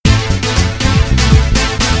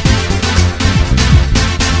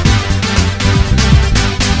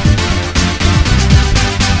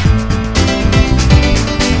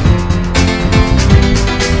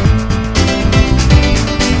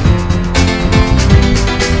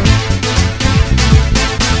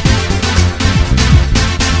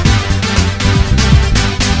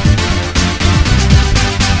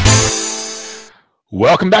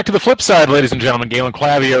Welcome back to the flip side, ladies and gentlemen. Galen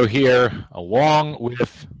Clavio here, along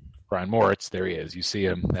with Brian Moritz. There he is. You see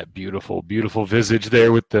him, that beautiful, beautiful visage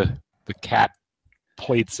there with the cat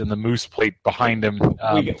plates and the moose plate behind him.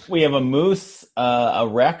 We have a moose, a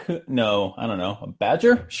raccoon. No, I don't know. A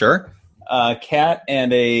badger? Sure. A cat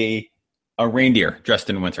and a reindeer dressed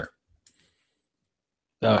in winter.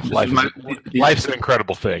 Life's an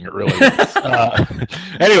incredible thing. It really is.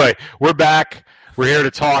 Anyway, we're back. We're here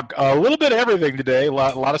to talk a little bit of everything today. A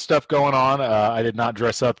lot of stuff going on. I did not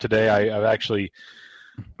dress up today. I had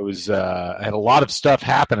a lot of stuff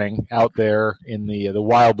happening out there in the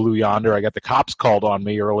wild blue yonder. I got the cops called on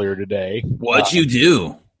me earlier today. What'd you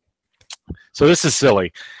do? So this is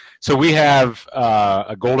silly. So we have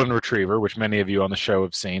a golden retriever, which many of you on the show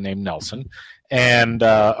have seen, named Nelson. And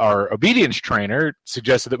our obedience trainer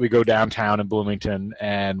suggested that we go downtown in Bloomington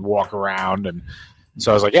and walk around. And so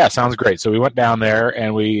I was like, yeah, sounds great. So we went down there,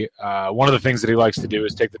 and we one of the things that he likes to do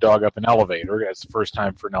is take the dog up an elevator. It's the first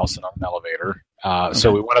time for Nelson on an elevator.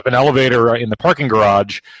 So we went up an elevator in the parking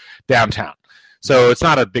garage downtown. So it's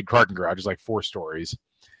not a big parking garage. It's like 4 stories.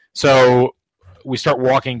 So we start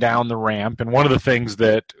walking down the ramp, and one of the things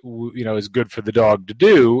that is good for the dog to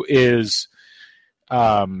do is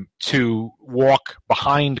to walk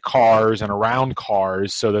behind cars and around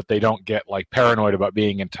cars so that they don't get like paranoid about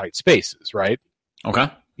being in tight spaces, right? Okay.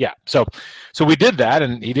 Yeah. So we did that,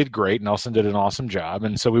 and he did great. Nelson did an awesome job.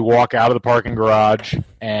 And so we walk out of the parking garage,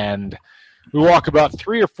 and we walk about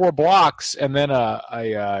 3 or 4 blocks, and then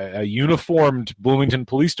a uniformed Bloomington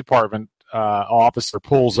Police Department officer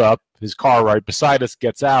pulls up, his car right beside us,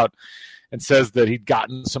 gets out, and says that he'd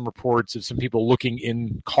gotten some reports of some people looking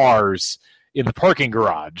in cars in the parking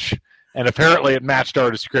garage, and apparently it matched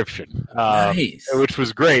our description. Nice. Which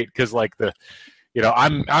was great because, like,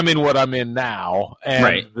 I'm in what I'm in now, and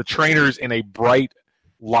right. The trainer's in a bright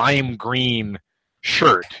lime green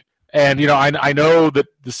shirt. And, I know that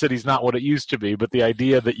the city's not what it used to be, but the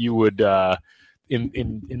idea that you would,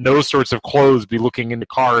 in those sorts of clothes, be looking into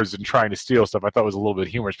cars and trying to steal stuff, I thought was a little bit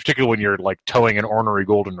humorous, particularly when you're, like, towing an ornery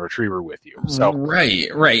golden retriever with you. So Right.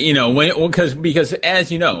 Because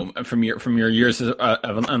as you know, from your years with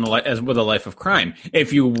a life of crime,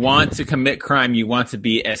 if you want to commit crime, you want to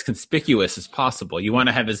be as conspicuous as possible. You want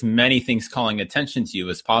to have as many things calling attention to you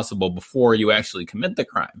as possible before you actually commit the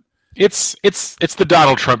crime. It's the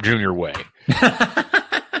Donald Trump Jr. way.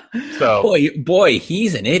 So boy,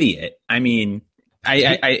 he's an idiot. I mean,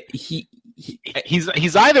 he's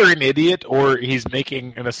either an idiot or he's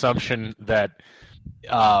making an assumption that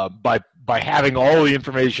by having all the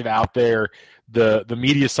information out there, the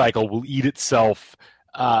media cycle will eat itself.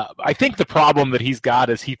 I think the problem that he's got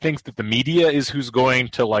is he thinks that the media is who's going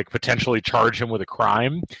to, like, potentially charge him with a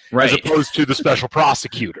crime, right, as opposed to the special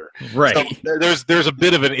prosecutor. Right. So there's a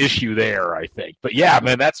bit of an issue there, I think. But yeah,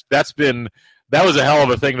 man, that was a hell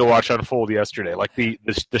of a thing to watch unfold yesterday. Like the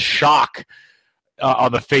shock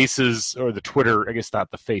on the faces, or the Twitter, I guess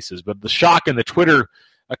not the faces, but the shock in the Twitter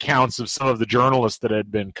accounts of some of the journalists that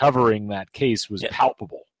had been covering that case was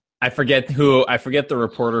palpable. I forget the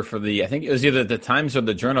reporter for I think it was either the Times or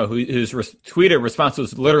the Journal whose tweeted response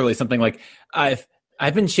was literally something like, I've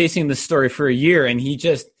been chasing this story for a year, and he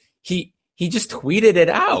just tweeted it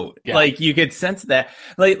out. Yeah. Like, you could sense that.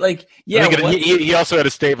 Like yeah. He also had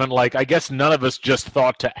a statement like, I guess none of us just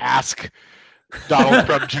thought to ask Donald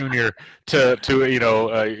Trump Jr.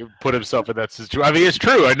 to put himself in that situation. I mean, it's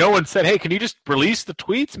true. No one said, hey, can you just release the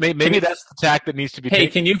tweets? Maybe that's the tack that needs to be taken. Hey,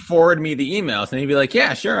 can you forward me the emails? And he'd be like,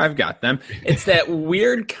 yeah, sure, I've got them. It's that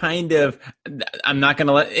weird kind of, I'm not going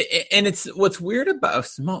to let, and it's what's weird about,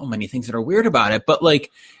 so many things that are weird about it, but, like,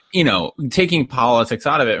 taking politics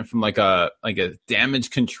out of it from like a damage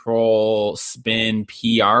control spin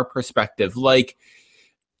PR perspective, like,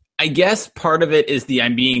 I guess part of it is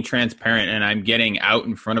I'm being transparent and I'm getting out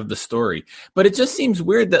in front of the story. But it just seems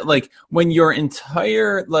weird that, like, when your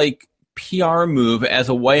entire, like, PR move as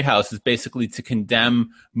a White House is basically to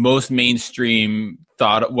condemn most mainstream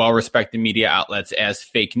well-respected media outlets as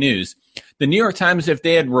fake news. The New York Times, if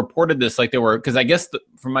they had reported this like they were, because I guess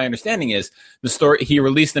from my understanding is the story, he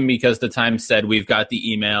released them because the Times said, we've got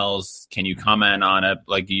the emails, can you comment on it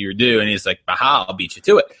like you do? And he's like, aha, I'll beat you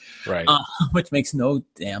to it. Right. Which makes no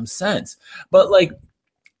damn sense. But, like,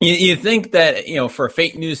 you think that, for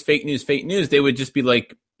fake news, they would just be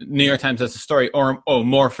like, New York Times has a story, or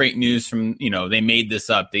more fake news from, they made this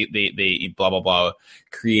up, they blah blah blah,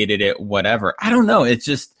 created it, whatever. I don't know. It's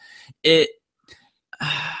just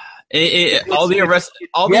it's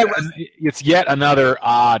yet another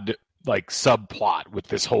odd, like, subplot with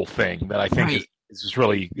this whole thing that I think is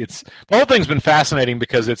really, the whole thing's been fascinating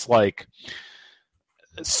because it's like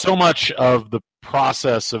so much of the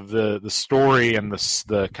process of the story and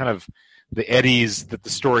the kind of the eddies that the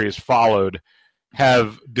story has followed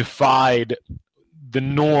have defied the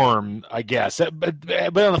norm, I guess. But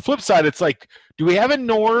on the flip side, it's like, do we have a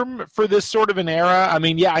norm for this sort of an era? I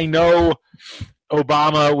mean, yeah, I know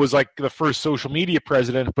Obama was like the first social media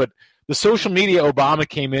president, but the social media Obama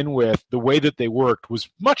came in with, the way that they worked was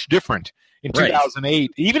much different in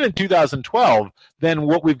 2008, even in 2012, than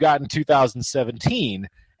what we've got in 2017.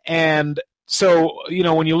 And so,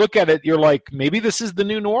 when you look at it, you're like, maybe this is the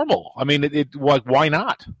new normal. I mean, why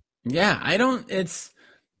not? Yeah,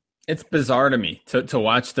 it's bizarre to me to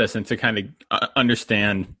watch this and to kind of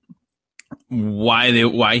understand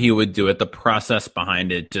why he would do it, the process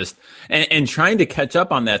behind it, just and trying to catch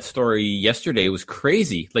up on that story yesterday was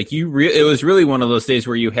crazy. Like it was really one of those days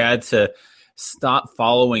where you had to stop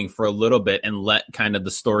following for a little bit and let kind of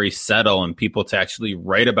the story settle and people to actually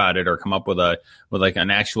write about it or come up with like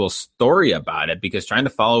an actual story about it, because trying to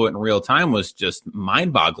follow it in real time was just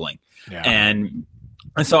mind-boggling. Yeah. And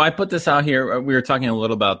so I put this out here. We were talking a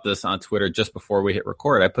little about this on Twitter just before we hit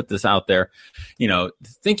record. I put this out there,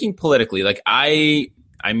 thinking politically. Like I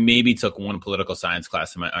maybe took one political science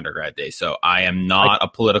class in my undergrad days, so I am not a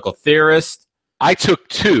political theorist. I took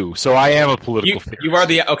two, so I am a political theorist. You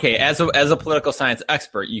are okay. As a political science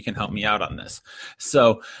expert, you can help me out on this.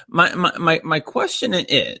 So my question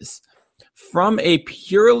is, from a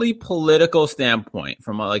purely political standpoint,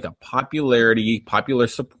 from a popular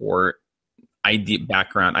support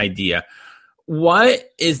idea,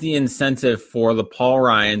 what is the incentive for the Paul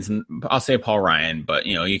Ryans, and I'll say Paul Ryan, but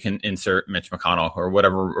you can insert Mitch McConnell or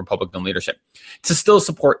whatever Republican leadership, to still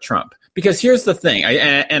support Trump? Because here's the thing,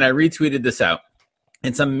 I retweeted this out.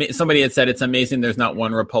 And somebody had said it's amazing there's not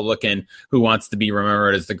one Republican who wants to be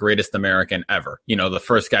remembered as the greatest American ever.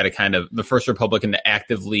 The first Republican to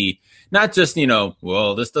actively, not just,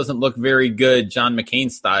 well, this doesn't look very good, John McCain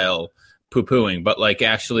style poo-pooing, but like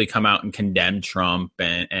actually come out and condemn Trump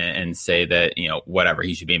and say that, whatever,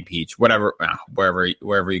 he should be impeached, whatever,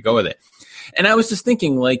 wherever you go with it. And I was just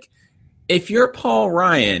thinking, like, if you're Paul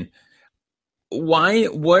Ryan, why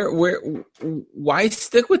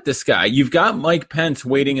stick with this guy? You've got Mike Pence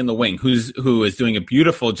waiting in the wing, who is doing a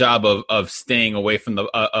beautiful job of staying away from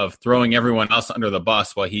of throwing everyone else under the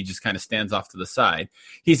bus while he just kind of stands off to the side.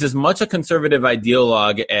 He's as much a conservative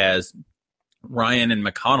ideologue as Ryan and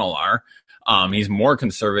McConnell are. He's more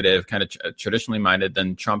conservative, kind of traditionally minded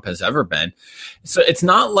than Trump has ever been. So it's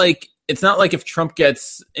not like if Trump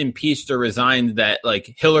gets impeached or resigned that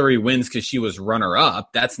like Hillary wins because she was runner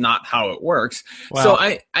up. That's not how it works. Well,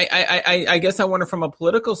 so I guess I wonder, from a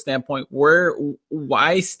political standpoint,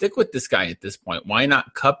 why stick with this guy at this point? Why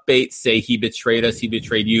not cut bait, say he betrayed us, he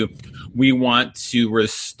betrayed you. We want to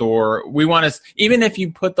restore. Even if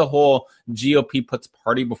you put the whole GOP puts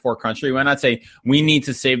party before country, why not say we need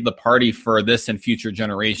to save the party for this and future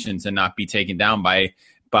generations and not be taken down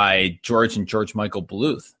by George and George Michael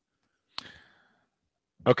Bluth?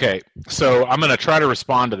 Okay, so I'm going to try to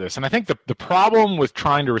respond to this. And I think the problem with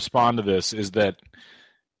trying to respond to this is that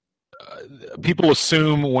people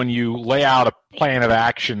assume when you lay out a plan of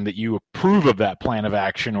action that you approve of that plan of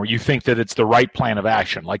action, or you think that it's the right plan of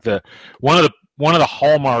action. Like one of the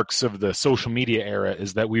hallmarks of the social media era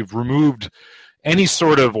is that we've removed any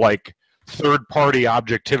sort of like third-party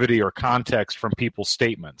objectivity or context from people's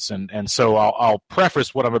statements. And so I'll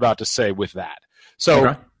preface what I'm about to say with that. So.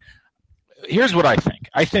 Okay. Here's what I think.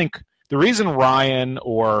 I think the reason Ryan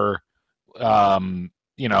or some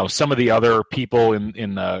of the other people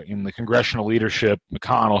in the congressional leadership,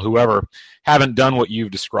 McConnell, whoever, haven't done what you've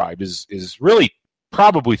described is really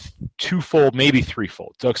probably twofold, maybe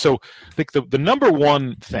threefold. So I think the number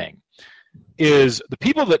one thing is the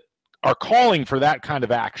people that are calling for that kind of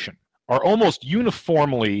action are almost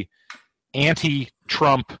uniformly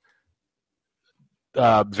anti-Trump,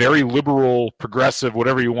 very liberal, progressive,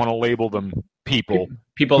 whatever you want to label them, people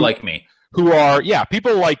like me, who are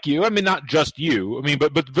people like you. I mean, not just you. I mean,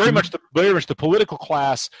 but very much the political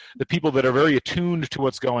class, the people that are very attuned to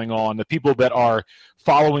what's going on, the people that are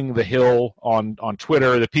following the Hill on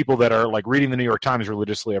Twitter, the people that are like reading the New York Times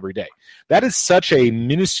religiously every day. That is such a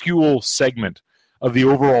minuscule segment of the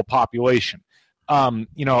overall population.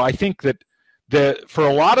 I think that for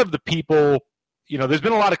a lot of the people. There's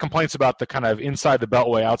been a lot of complaints about the kind of inside the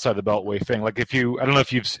Beltway, outside the Beltway thing. Like I don't know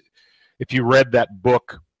if you read that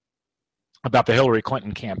book about the Hillary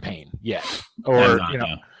Clinton campaign yet, or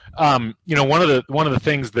one of the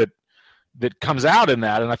things that comes out in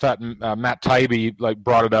that, and I thought Matt Taibbi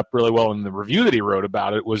brought it up really well in the review that he wrote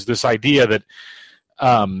about it, was this idea that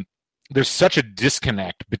there's such a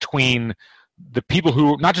disconnect between the people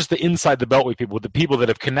who, not just the inside the Beltway people, but the people that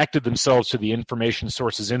have connected themselves to the information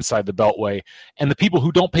sources inside the Beltway, and the people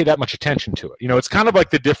who don't pay that much attention to it. You know, it's kind of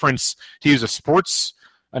like the difference, to use a sports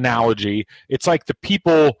analogy, it's like the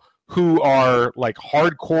people who are like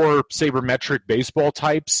hardcore sabermetric baseball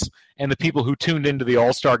types and the people who tuned into the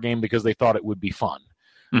All-Star game because they thought it would be fun.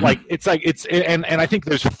 Mm-hmm. And I think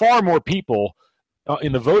there's far more people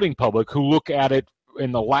in the voting public who look at it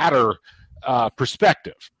in the latter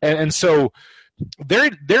perspective. And so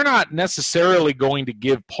they're not necessarily going to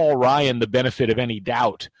give Paul Ryan the benefit of any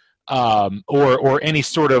doubt or any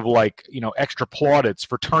sort of like, you know, extra plaudits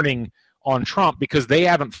for turning on Trump, because they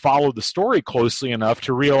haven't followed the story closely enough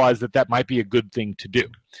to realize that that might be a good thing to do.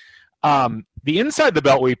 The inside the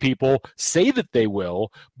Beltway people say that they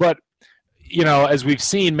will, but, you know, as we've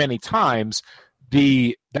seen many times,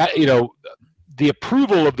 the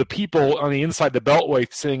approval of the people on the inside the Beltway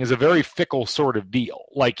thing is a very fickle sort of deal.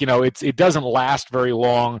 Like, you know, it doesn't last very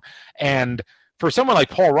long. And for someone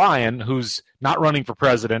like Paul Ryan, who's not running for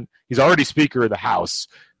president, he's already Speaker of the House,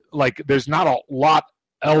 like there's not a lot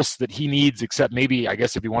else that he needs except maybe, I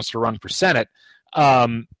guess, if he wants to run for Senate,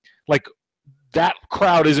 like that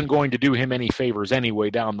crowd isn't going to do him any favors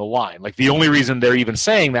anyway down the line. Like the only reason they're even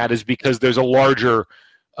saying that is because there's a larger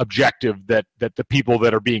objective that the people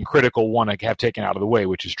that are being critical want to have taken out of the way,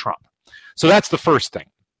 which is Trump. So that's the first thing.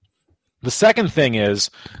 The second thing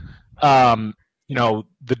is, you know,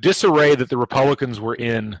 the disarray that the Republicans were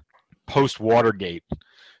in post-Watergate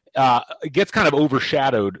gets kind of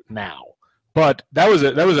overshadowed now. But that was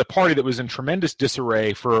a party that was in tremendous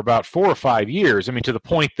disarray for about 4 or 5 years. I mean, to the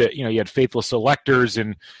point that, you know, you had faithless electors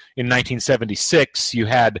in 1976. You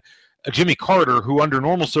had Jimmy Carter, who under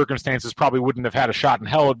normal circumstances probably wouldn't have had a shot in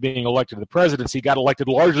hell at being elected to the presidency, got elected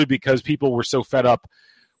largely because people were so fed up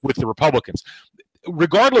with the Republicans.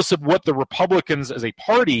 Regardless of what the Republicans as a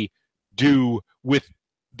party do with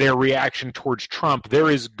their reaction towards Trump, there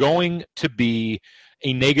is going to be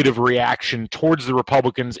a negative reaction towards the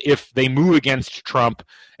Republicans if they move against Trump,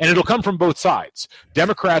 and it'll come from both sides.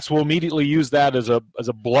 Democrats will immediately use that as a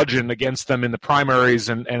bludgeon against them in the primaries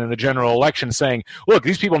and in the general election, saying, look,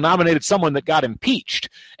 these people nominated someone that got impeached.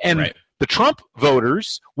 And right. The Trump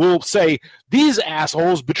voters will say, these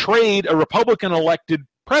assholes betrayed a Republican-elected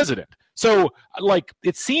president. So, like,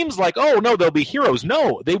 it seems like, oh, no, they'll be heroes.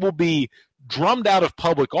 No, they will be drummed out of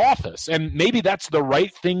public office. And maybe that's the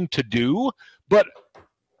right thing to do, but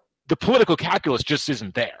the political calculus just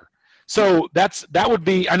isn't there. So that would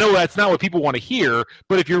be, I know that's not what people want to hear,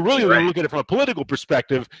 but if you're really going to look at it from a political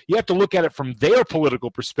perspective, you have to look at it from their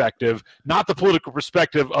political perspective, not the political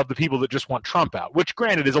perspective of the people that just want Trump out, which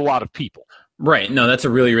granted is a lot of people. Right. No, that's a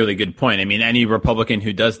really, really good point. I mean, any Republican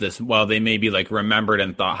who does this, while they may be like remembered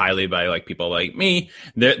and thought highly by like people like me,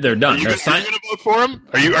 they're done. Are you going to vote for him?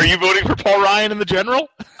 Are you voting for Paul Ryan in the general?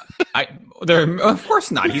 Of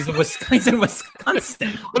course not. He's in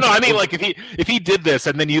Wisconsin. Well, no, I mean, like if he did this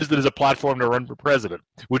and then used it as a platform to run for president,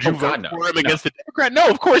 would you vote for him against a Democrat? No,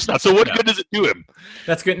 of course not. So what good does it do him?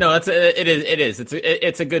 That's good. No, it is.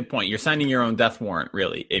 It's a good point. You're signing your own death warrant,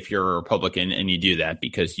 really, if you're a Republican and you do that,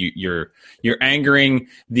 because you're angering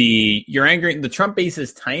the Trump base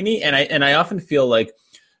is tiny, and I often feel like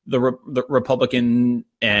the Republicans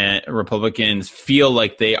feel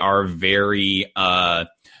like they are very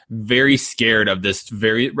scared of this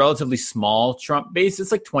very relatively small Trump base.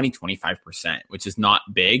 It's like 20-25%, which is not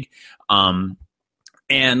big. And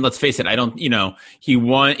let's face it, he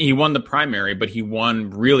won the primary, but he won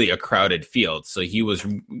really a crowded field. So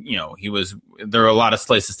there were a lot of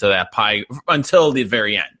slices to that pie until the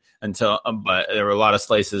very end. But there were a lot of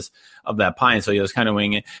slices of that pie, and so he was kind of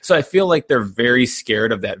winging it. So I feel like they're very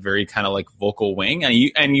scared of that very kind of like vocal wing,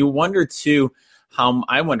 and you wonder too how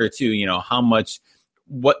much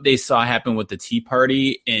what they saw happen with the Tea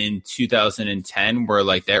Party in 2010, where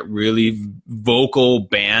like that really vocal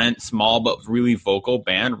band, small but really vocal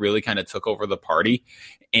band, really kind of took over the party,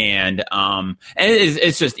 and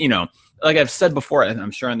it's just like I've said before, and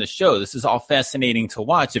I'm sure on the show, this is all fascinating to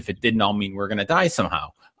watch. If it didn't all mean we're going to die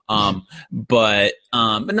somehow. But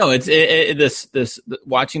no, this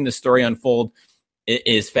watching the story unfold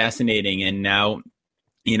is fascinating. And now,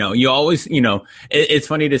 you always, it's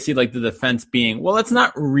funny to see like the defense being, well, it's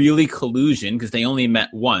not really collusion because they only met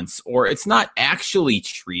once, or it's not actually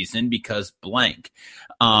treason because blank.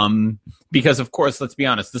 Because of course, let's be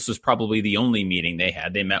honest, this was probably the only meeting they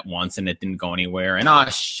had. They met once and it didn't go anywhere. And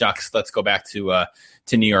shucks, let's go back to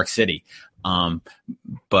New York City.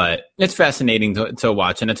 But it's fascinating to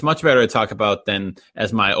watch, and it's much better to talk about than,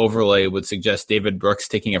 as my overlay would suggest, David Brooks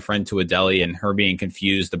taking a friend to a deli and her being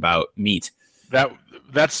confused about meat.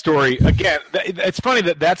 that story again. It's funny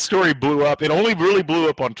that story blew up. It only really blew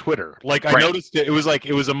up on Twitter. Like I noticed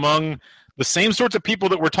it was among the same sorts of people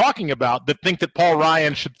that we're talking about that think that Paul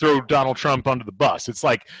Ryan should throw Donald Trump under the bus. It's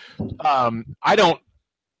like I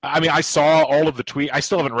saw all of the tweet. I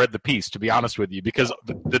still haven't read the piece, to be honest with you, because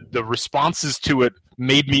the responses to it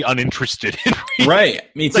made me uninterested in reading. Right,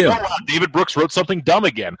 me too. Like, oh, wow, David Brooks wrote something dumb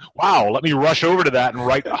again. Wow, let me rush over to that and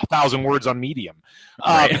write 1,000 words on Medium.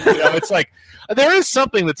 It's like there is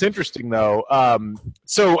something that's interesting, though.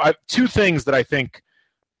 Two things that I think,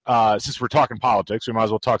 since we're talking politics, we might as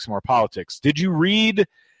well talk some more politics. Did you read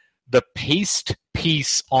the Paste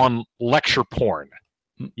piece on lecture porn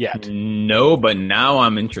yet? No, but now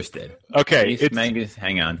I'm interested. Okay,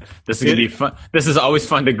 hang on. This is gonna be fun. This is always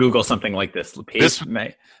fun to Google something like this.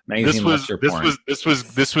 Magazine lecture porn.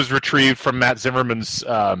 This was retrieved from Matt Zimmerman's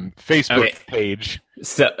Facebook page.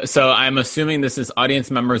 So I'm assuming this is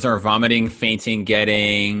audience members are vomiting, fainting,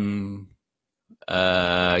 getting.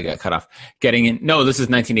 Got cut off. Getting in. No, this is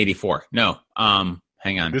 1984. No.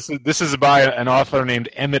 Hang on. This is by an author named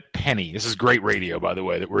Emmett Penny. This is great radio, by the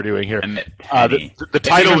way, that we're doing here. Emmett Penny. The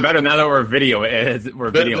title is better now that we're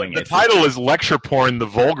videoing it. The title is Lecture Porn: The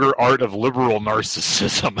Vulgar Art of Liberal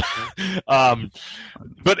Narcissism.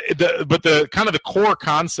 But the kind of the core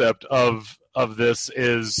concept of this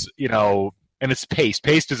is, and it's Paste.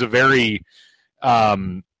 Paste is a very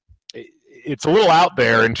it's a little out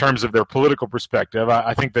there in terms of their political perspective.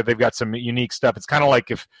 I think that they've got some unique stuff. It's kind of like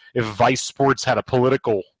if Vice Sports had a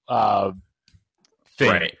political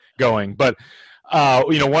thing going. But,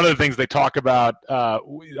 one of the things they talk about,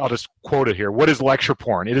 I'll just quote it here. What is lecture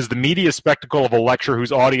porn? It is the media spectacle of a lecture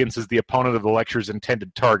whose audience is the opponent of the lecture's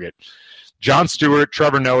intended target. Jon Stewart,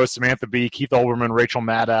 Trevor Noah, Samantha Bee, Keith Olbermann, Rachel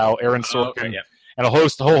Maddow, Aaron Sorkin, and a whole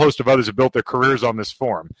host of others have built their careers on this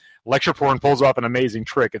form. Lecture porn pulls off an amazing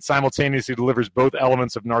trick. It simultaneously delivers both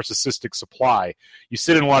elements of narcissistic supply. You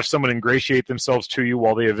sit and watch someone ingratiate themselves to you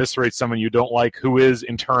while they eviscerate someone you don't like, who is,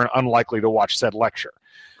 in turn, unlikely to watch said lecture.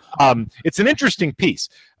 It's an interesting piece.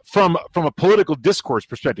 From a political discourse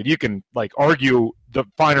perspective, you can argue the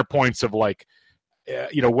finer points of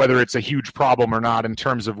whether it's a huge problem or not in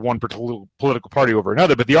terms of one political party over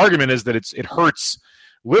another. But the argument is that it hurts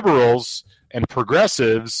liberals and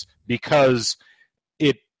progressives because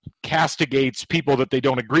it castigates people that they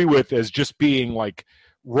don't agree with as just being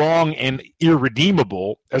wrong and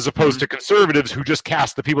irredeemable, as opposed to conservatives who just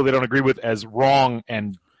cast the people they don't agree with as wrong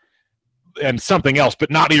and something else,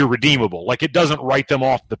 but not irredeemable. It doesn't write them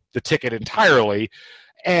off the ticket entirely.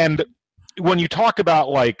 And when you talk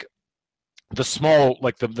about the small,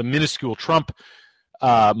 the minuscule Trump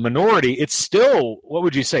minority, it's still, what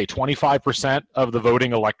would you say, 25% of the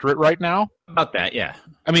voting electorate right now? About that, yeah.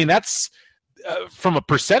 I mean, that's from a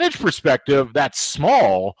percentage perspective, that's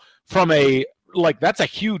small. From that's a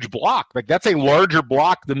huge block. That's a larger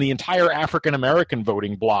block than the entire African American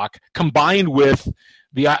voting block combined with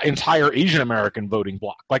the entire Asian American voting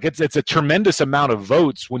block. It's a tremendous amount of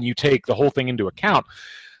votes when you take the whole thing into account.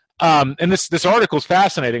 And this article is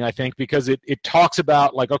fascinating, I think, because it talks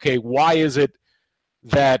about why is it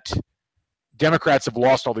that Democrats have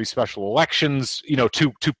lost all these special elections,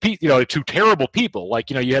 to terrible people.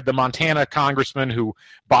 You had the Montana congressman who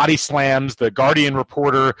body slams the Guardian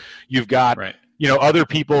reporter. You've got, other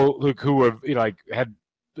people who have, had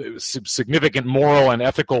significant moral and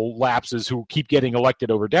ethical lapses who keep getting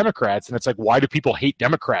elected over Democrats. And it's why do people hate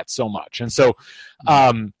Democrats so much? And so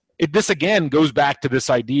this again goes back to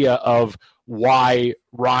this idea of why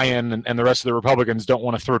Ryan and the rest of the Republicans don't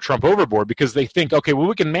want to throw Trump overboard, because they think, okay, well,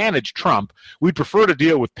 we can manage Trump. We'd prefer to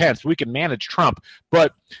deal with Pence. We can manage Trump.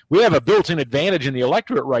 But we have a built-in advantage in the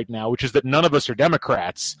electorate right now, which is that none of us are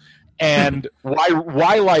Democrats. And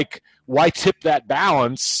why tip that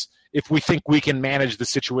balance if we think we can manage the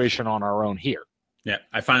situation on our own here? Yeah,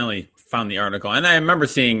 I finally found the article. And I remember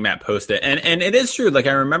seeing Matt post it. And it is true. I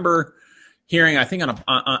remember hearing, I think on a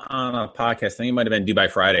podcast, I think it might have been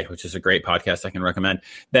Dubai Friday, which is a great podcast I can recommend,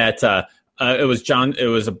 that it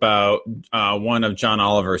was about one of John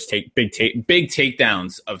Oliver's big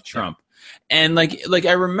takedowns of Trump. And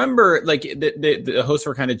I remember the hosts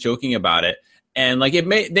were kind of joking about it. And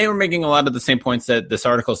they were making a lot of the same points that this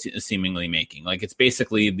article is seemingly making. It's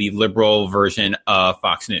basically the liberal version of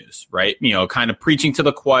Fox News, right? Kind of preaching to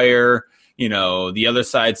the choir. The other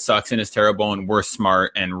side sucks and is terrible, and we're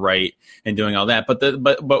smart and right and doing all that.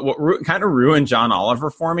 But what kind of ruined John Oliver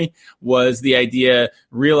for me was the idea,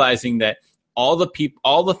 realizing that all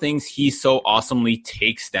the things he so awesomely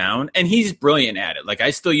takes down, and he's brilliant at it.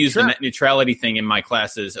 I still use the net neutrality thing in my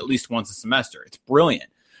classes at least once a semester. It's brilliant.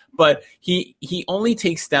 But he only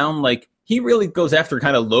takes down he really goes after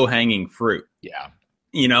kind of low hanging fruit. Yeah.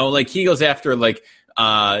 Like he goes after like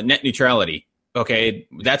net neutrality. Okay,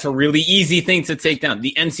 that's a really easy thing to take down.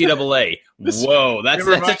 The NCAA. Whoa, that's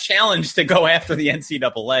a challenge to go after the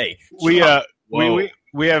NCAA.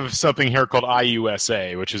 We have something here called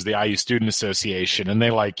IUSA, which is the IU Student Association, and they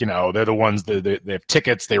they're the ones that they have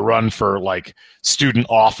tickets. They run for like student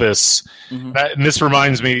office. Mm-hmm. And this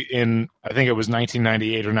reminds me, I think it was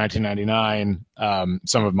 1998 or 1999.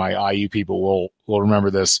 Some of my IU people will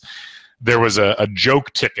remember this. There was a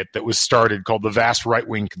joke ticket that was started called the Vast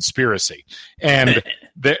Right-Wing Conspiracy. And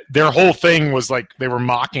their whole thing was like they were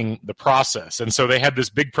mocking the process. And so they had this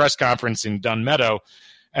big press conference in Dunn Meadow,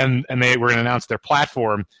 and they were going to announce their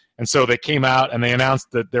platform. And so they came out and they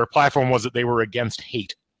announced that their platform was that they were against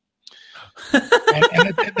hate.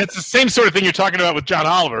 and that's the same sort of thing you're talking about with John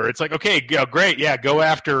Oliver. It's like, okay, great, yeah, go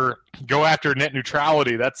after net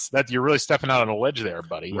neutrality. That's you're really stepping out on a ledge there,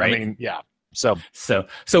 buddy. Right. I mean, yeah.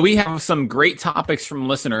 So we have some great topics from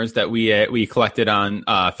listeners that we collected on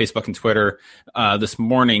Facebook and Twitter this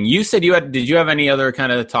morning. You said did you have any other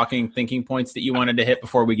kind of thinking points that you wanted to hit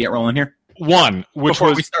before we get rolling here? One,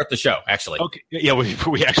 before we start the show, actually. Okay, yeah,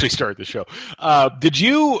 we actually start the show. Did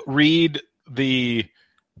you read the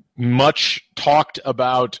much talked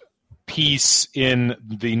about piece in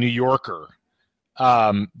the New Yorker,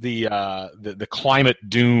 the climate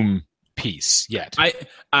doom piece yet?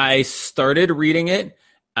 I started reading it,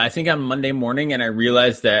 I think on Monday morning, and I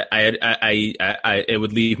realized that it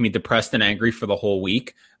would leave me depressed and angry for the whole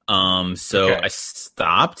week. So I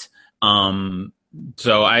stopped.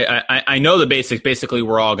 So I know the basics. Basically,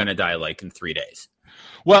 we're all going to die like in 3 days.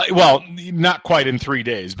 Well, not quite in 3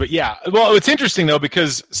 days, but yeah. Well, it's interesting though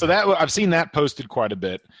because that I've seen that posted quite a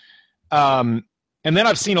bit. And then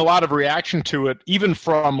I've seen a lot of reaction to it, even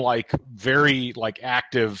from like very like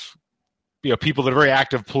active, people that are very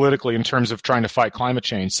active politically in terms of trying to fight climate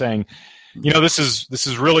change, saying, this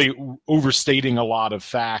is really overstating a lot of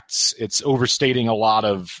facts. It's overstating a lot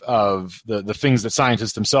of the things that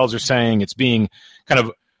scientists themselves are saying. It's being kind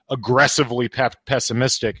of aggressively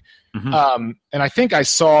pessimistic. Mm-hmm. And I think I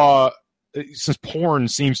saw, since porn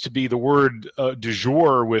seems to be the word du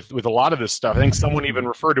jour with a lot of this stuff, I think someone even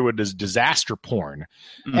referred to it as disaster porn.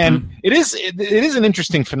 Mm-hmm. And it is an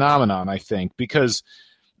interesting phenomenon, I think, because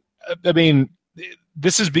I mean,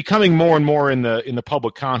 this is becoming more and more in the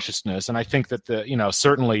public consciousness, and I think that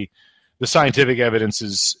certainly the scientific evidence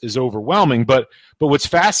is overwhelming. But what's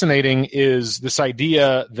fascinating is this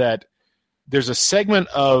idea that there's a segment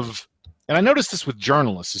of, and I noticed this with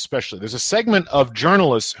journalists especially, there's a segment of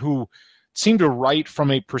journalists who seem to write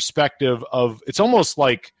from a perspective of it's almost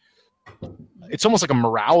like a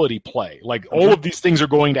morality play. Like all of these things are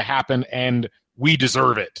going to happen, and we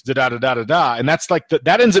deserve it. Da da da da da. And that's like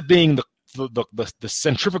that ends up being the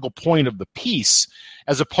centrifugal point of the piece,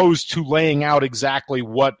 as opposed to laying out exactly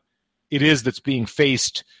what it is that's being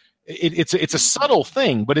faced. It's a subtle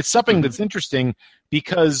thing, but it's something that's interesting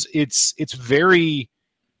because it's very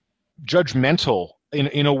judgmental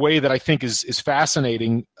in a way that I think is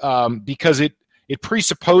fascinating, because it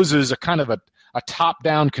presupposes a kind of a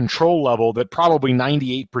top-down control level that probably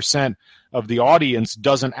 98% of the audience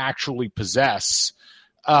doesn't actually possess.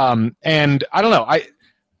 And I don't know.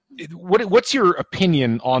 What's your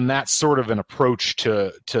opinion on that sort of an approach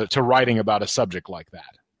to writing about a subject like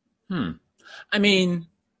that? I mean,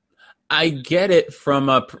 I get it from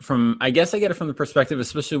the perspective,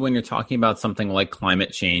 especially when you're talking about something like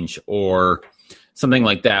climate change or something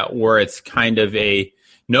like that, where it's kind of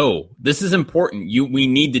no, this is important. We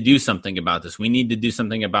need to do something about this. We need to do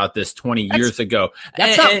something about this 20 years ago.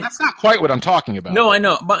 That's not quite what I'm talking about. No, I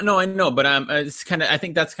know. But it's kind of, I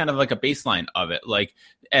think that's kind of like a baseline of it. Like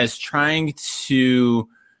as trying to,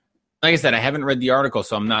 like I said, I haven't read the article,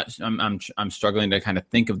 so I'm struggling to kind of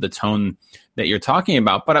think of the tone that you're talking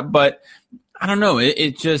about. But I don't know.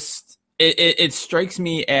 It just strikes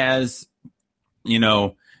me as,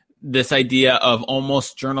 this idea of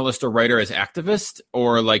almost journalist or writer as activist,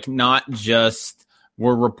 or like not just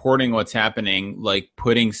we're reporting what's happening, like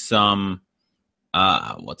putting some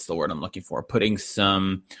what's the word I'm looking for? Putting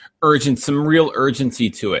some real urgency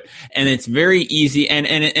to it. And it's very easy. And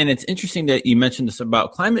it's interesting that you mentioned this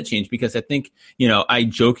about climate change, because I think, I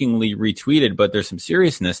jokingly retweeted, but there's some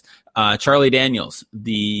seriousness. Charlie Daniels,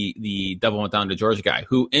 the Devil Went Down to Georgia guy,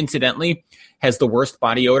 who incidentally has the worst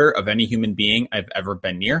body odor of any human being I've ever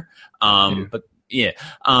been near. But yeah,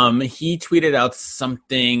 he tweeted out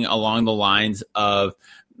something along the lines of,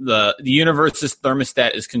 the universe's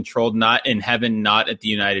thermostat is controlled not in heaven, not at the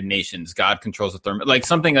United Nations. God controls the thermostat. Like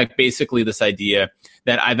something like basically this idea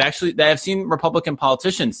that I've seen Republican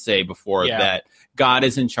politicians say before, that God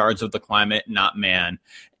is in charge of the climate, not man.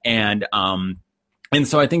 And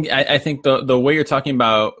so I think the way you're talking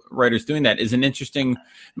about writers doing that is an interesting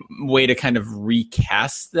way to kind of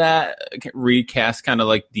recast kind of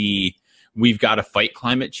like the we've got to fight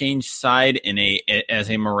climate change side as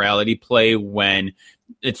a morality play when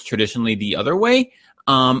it's traditionally the other way.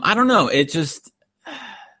 I don't know. It just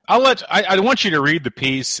I want you to read the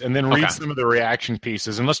piece and then read some of the reaction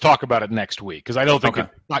pieces, and let's talk about it next week because I don't think it's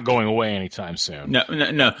not going away anytime soon. No.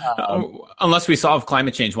 Unless we solve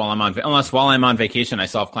climate change while I'm on vacation, I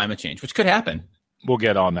solve climate change, which could happen. We'll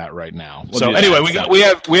get on that right now. So anyway,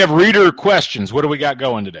 we have reader questions. What do we got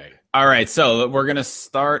going today? All right, so we're gonna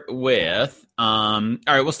start with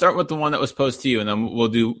we'll start with the one that was posed to you, and then we'll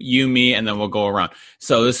do you, me, and then we'll go around.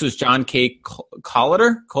 So this was John K.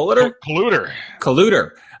 Colluder.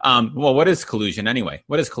 Well, what is collusion anyway?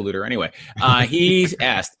 What is colluder anyway? He's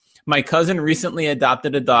asked, my cousin recently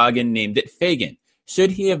adopted a dog and named it Fagin.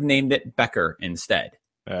 Should he have named it Becker instead?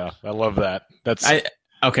 Yeah, I love that.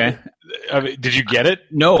 Okay. Did you get it?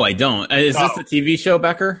 No, I don't. Is this the TV show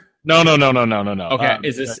Becker? No. Okay,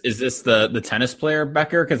 is this the tennis player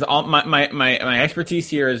Becker? Because all my expertise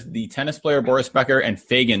here is the tennis player Boris Becker and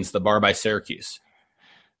Fagin's the bar by Syracuse.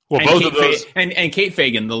 Well, and both of those, and Kate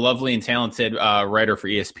Fagin, the lovely and talented writer for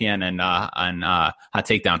ESPN and Hot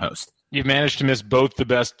Takedown host. You've managed to miss both the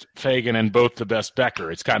best Fagin and both the best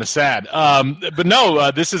Becker. It's kind of sad. But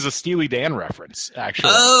no, this is a Steely Dan reference, actually.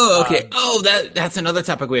 Oh, okay. That's another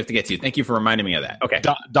topic we have to get to. Thank you for reminding me of that. Okay.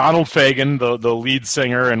 Donald Fagen, the lead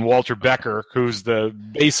singer, and Walter Becker, who's the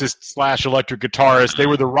bassist / electric guitarist, they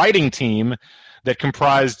were the writing team that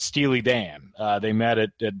comprised Steely Dan. They met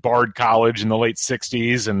at Bard College in the late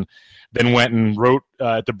 60s and then went and wrote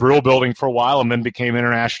at the Brill Building for a while and then became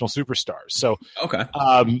international superstars. So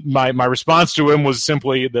my response to him was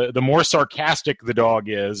simply the more sarcastic the dog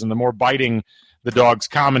is and the more biting the dog's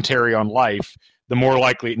commentary on life, the more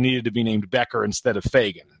likely it needed to be named Becker instead of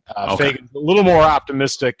Fagin. Fagin's a little more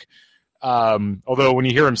optimistic, although when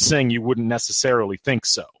you hear him sing, you wouldn't necessarily think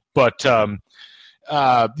so. But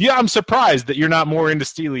I'm surprised that you're not more into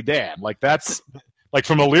Steely Dan. Like that's like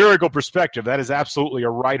from a lyrical perspective, that is absolutely a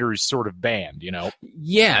writer's sort of band, you know?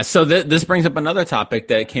 Yeah. So this brings up another topic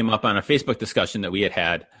that came up on a Facebook discussion that we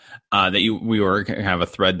had that we were going to have a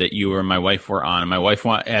thread that you and my wife were on. And my wife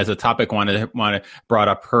as a topic brought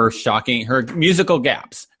up her musical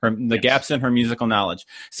gaps, the gaps in her musical knowledge.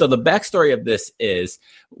 So the backstory of this is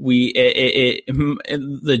the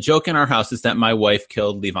joke in our house is that my wife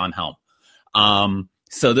killed Levon Helm.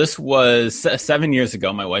 So this was 7 years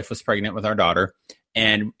ago. My wife was pregnant with our daughter,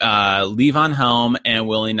 and Levon Helm and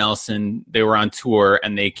Willie Nelson, they were on tour,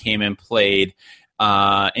 and they came and played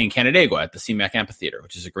in Canandaigua at the CMAC Amphitheater,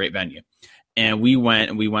 which is a great venue. And we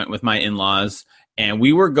went with my in-laws, and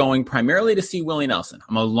we were going primarily to see Willie Nelson.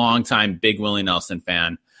 I'm a longtime big Willie Nelson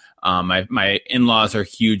fan. My in-laws are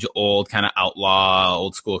huge, old kind of outlaw,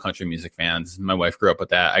 old school country music fans. My wife grew up with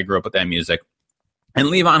that. I grew up with that music. And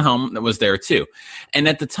Levon Helm was there too. And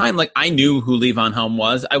at the time, like, I knew who Levon Helm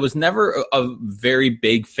was. I was never a very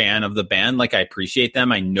big fan of the band. Like, I appreciate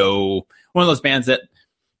them. I know one of those bands that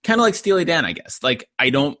kind of like Steely Dan, I guess. Like,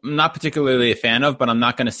 I'm not particularly a fan of, but I'm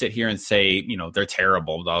not going to sit here and say, they're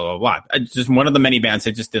terrible, blah, blah, blah. It's just one of the many bands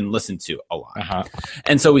I just didn't listen to a lot. Uh-huh.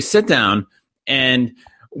 And so we sit down and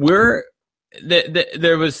there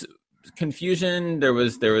was confusion. There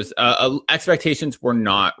was expectations were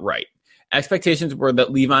not right. Expectations were that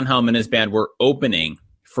Levon Helm and his band were opening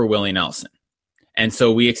for Willie Nelson. And so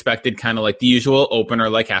we expected kind of like the usual opener,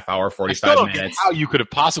 like half hour, 45 minutes. I still don't get how you could have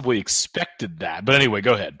possibly expected that. But anyway,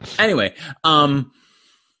 go ahead. Anyway, and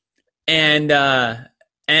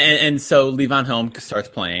so Levon Helm starts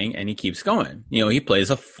playing and he keeps going. He plays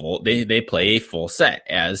they play a full set.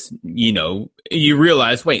 As you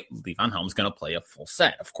realize, wait, Levon Helm's going to play a full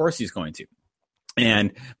set. Of course he's going to.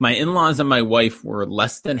 And my in-laws and my wife were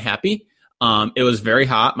less than happy. It was very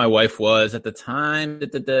hot. My wife was at the time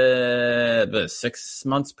 6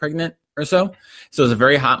 months pregnant or so. So it was a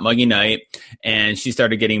very hot, muggy night, and she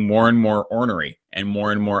started getting more and more ornery and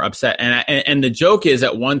more upset. And the joke is,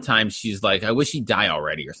 at one time she's like, "I wish he'd die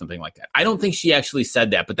already," or something like that. I don't think she actually said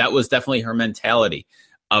that, but that was definitely her mentality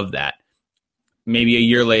of that. Maybe a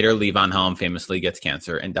year later, Levon Helm famously gets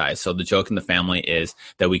cancer and dies. So the joke in the family is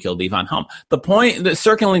that we killed Levon Helm. The point,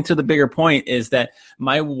 circling to the bigger point, is that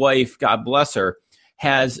my wife, God bless her,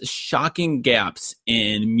 has shocking gaps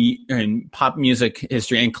in pop music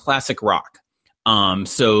history and classic rock.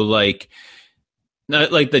 So like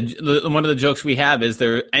the one of the jokes we have is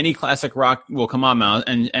any classic rock will come on now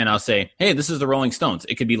and I'll say, hey, this is the Rolling Stones.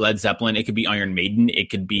 It could be Led Zeppelin. It could be Iron Maiden. It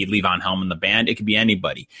could be Levon Helm and the band. It could be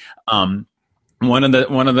anybody. One of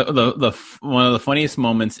the funniest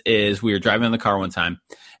moments is we were driving in the car one time,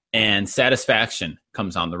 and Satisfaction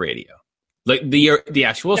comes on the radio, like the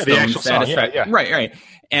actual Yeah, Stones, the actual song. Satisfaction, right.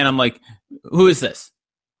 And I'm like, who is this?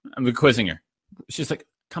 I'm quizzing her. She's like,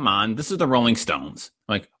 come on, this is the Rolling Stones.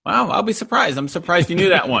 I'm like, wow, I'll be surprised. I'm surprised you knew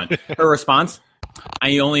that one. Her response,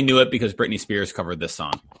 I only knew it because Britney Spears covered this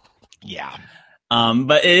song. Yeah.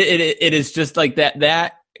 But it is just like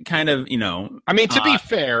that kind of, I mean, to be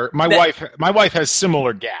fair, my wife has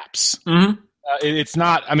similar gaps. Mm-hmm. It's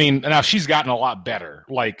not, I mean, now she's gotten a lot better.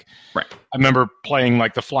 Like, right. I remember playing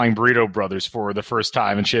like the Flying Burrito Brothers for her the first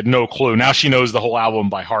time, and she had no clue. Now she knows the whole album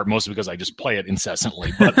by heart, mostly because I just play it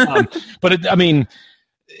incessantly. But, I mean,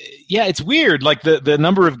 yeah, it's weird, like the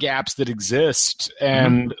number of gaps that exist,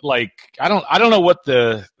 and like I don't know what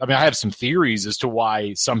I have some theories as to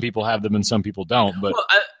why some people have them and some people don't. But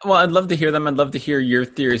I'd love to hear them. I'd love to hear your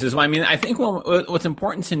theories as well. I mean, I think what's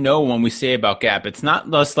important to know when we say about gap, it's not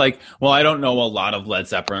just like, well, I don't know a lot of Led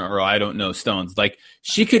Zeppelin or I don't know Stones. Like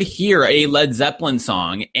she could hear a Led Zeppelin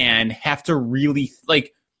song and have to really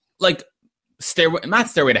like. Not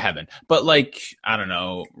Stairway to Heaven, but like, I don't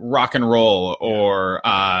know, Rock and Roll or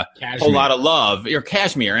A Whole Lot of Love or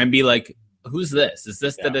Kashmir, and be like, who's this? Is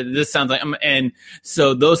this this sounds like, and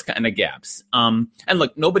so those kind of gaps. And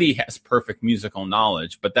look, nobody has perfect musical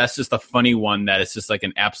knowledge, but that's just a funny one that is just like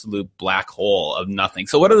an absolute black hole of nothing.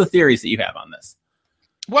 So what are the theories that you have on this?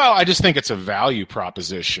 Well, I just think it's a value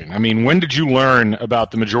proposition. I mean, when did you learn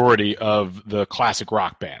about the majority of the classic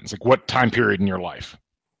rock bands? Like what time period in your life?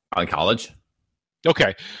 Probably college.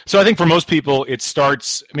 Okay. So I think for most people, it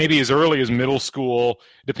starts maybe as early as middle school.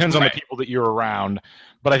 Depends on the people that you're around.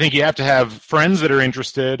 But I think you have to have friends that are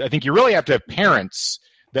interested. I think you really have to have parents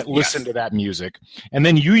that listen to that music. And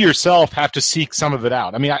then you yourself have to seek some of it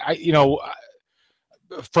out. I mean,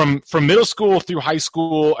 from middle school through high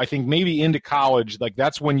school, I think maybe into college, like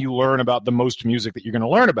that's when you learn about the most music that you're going to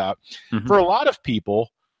learn about. Mm-hmm. For a lot of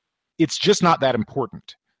people, it's just not that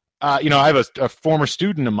important. I have a former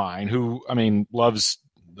student of mine who, I mean, loves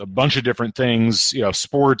a bunch of different things,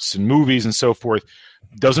 sports and movies and so forth,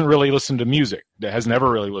 doesn't really listen to music, has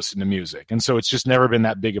never really listened to music. And so it's just never been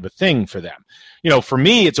that big of a thing for them. For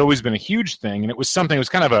me, it's always been a huge thing. And it was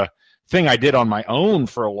kind of a thing I did on my own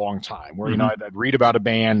for a long time where, I'd read about a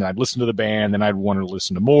band and I'd listen to the band, then I'd want to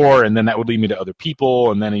listen to more. And then that would lead me to other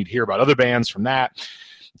people. And then I'd hear about other bands from that.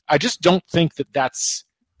 I just don't think that that's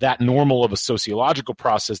that normal of a sociological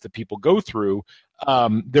process that people go through.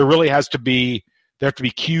 There really have to be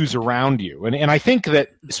cues around you. And I think that,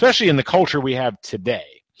 especially in the culture we have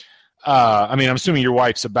today, I mean, I'm assuming your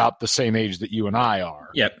wife's about the same age that you and I are.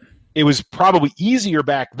 Yep. It was probably easier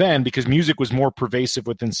back then because music was more pervasive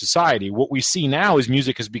within society. What we see now is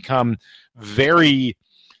music has become very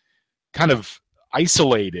kind of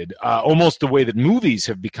isolated, almost the way that movies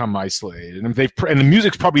have become isolated, and the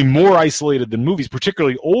music's probably more isolated than movies,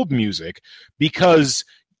 particularly old music, because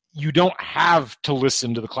you don't have to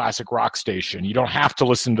listen to the classic rock station. You don't have to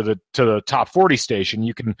listen to the top 40 station.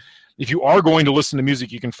 You can, if you are going to listen to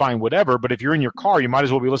music, you can find whatever. But if you're in your car, you might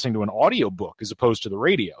as well be listening to an audiobook as opposed to the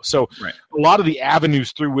radio. So a lot of the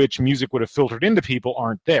avenues through which music would have filtered into people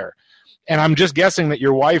aren't there. And I'm just guessing that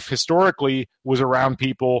your wife historically was around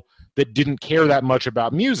people that didn't care that much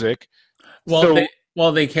about music.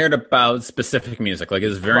 Well, they cared about specific music. Like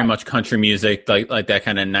it's very much country music, like that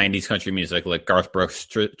kind of 90s country music, like Garth Brooks,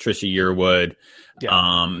 Trisha Yearwood,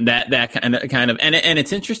 that kind of, and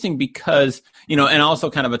it's interesting because, and also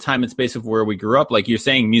kind of a time and space of where we grew up. Like you're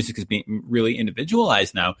saying, music is being really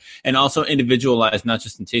individualized now, and also individualized not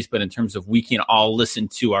just in taste, but in terms of we can all listen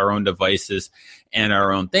to our own devices and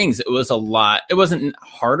our own things. It wasn't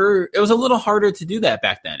harder. It was a little harder to do that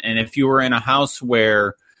back then. And if you were in a house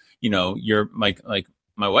where, you're like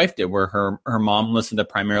my wife did, where her mom listened to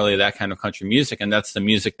primarily that kind of country music, and that's the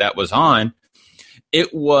music that was on.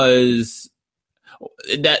 It was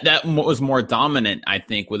that was more dominant, I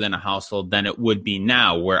think, within a household than it would be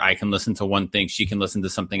now, where I can listen to one thing, she can listen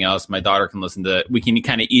to something else, my daughter can listen to. We can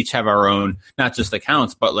kind of each have our own, not just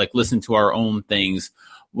accounts, but like listen to our own things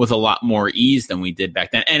with a lot more ease than we did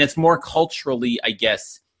back then, and it's more culturally, I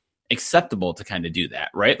guess, acceptable to kind of do that,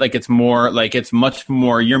 right? Like it's much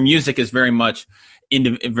more, your music is very much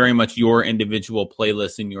your individual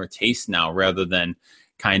playlist and your taste now, rather than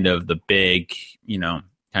kind of the big,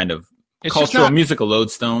 kind of it's cultural musical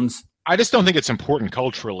lodestones. I just don't think it's important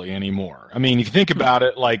culturally anymore. I mean, if you think about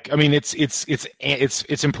it,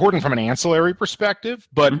 it's important from an ancillary perspective,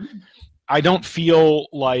 but I don't feel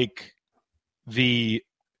like there's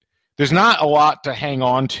not a lot to hang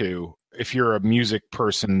on to. If you're a music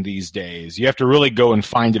person these days, you have to really go and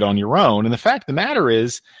find it on your own. And the fact of the matter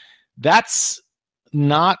is, that's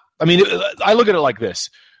not. I mean, I look at it like this: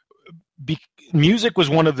 music was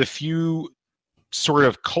one of the few sort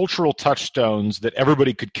of cultural touchstones that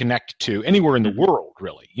everybody could connect to anywhere in the world,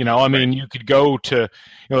 really. I mean, you could go to,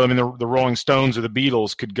 the Rolling Stones or the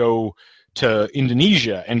Beatles could go to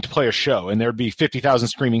Indonesia and play a show, and there'd be 50,000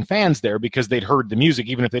 screaming fans there because they'd heard the music,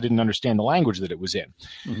 even if they didn't understand the language that it was in.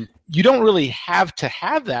 Mm-hmm. You don't really have to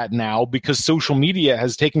have that now because social media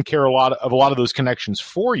has taken care of a lot of those connections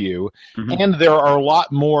for you, and there are a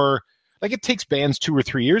lot more. Like, it takes bands 2 or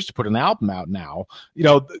 3 years to put an album out now.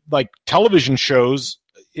 Like television shows,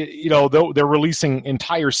 they're releasing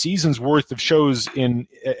entire seasons worth of shows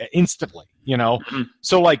instantly.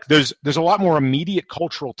 So like there's a lot more immediate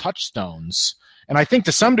cultural touchstones, and I think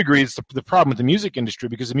to some degree it's the problem with the music industry,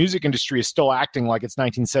 because the music industry is still acting like it's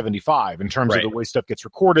 1975 in terms of the way stuff gets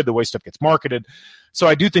recorded, the way stuff gets marketed. So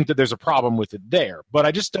I do think that there's a problem with it there, but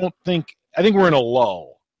I just don't think. I think we're in a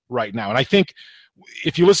lull right now, and I think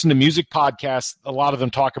if you listen to music podcasts, a lot of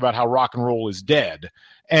them talk about how rock and roll is dead.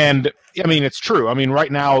 And I mean, it's true. I mean,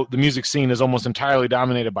 right now the music scene is almost entirely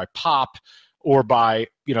dominated by pop or by,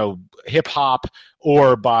 hip hop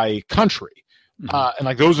or by country. And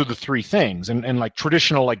like, those are the three things. And like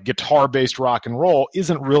traditional, like guitar based rock and roll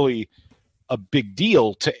isn't really a big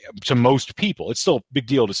deal to most people. It's still a big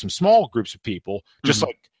deal to some small groups of people, just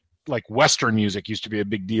like Western music used to be a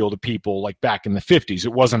big deal to people like back in the 50s.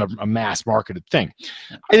 It wasn't a mass marketed thing.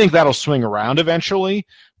 I think that'll swing around eventually,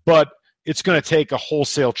 but it's going to take a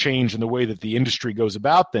wholesale change in the way that the industry goes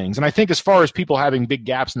about things. And I think as far as people having big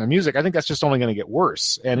gaps in their music, I think that's just only going to get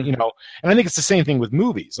worse. And, and I think it's the same thing with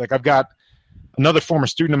movies. Like, I've got another former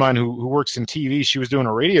student of mine who works in TV. She was doing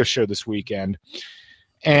a radio show this weekend,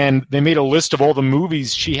 and they made a list of all the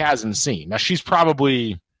movies she hasn't seen. Now, she's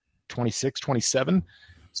probably 26, 27.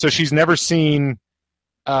 So she's never seen,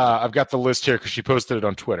 I've got the list here because she posted it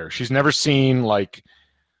on Twitter. She's never seen, like,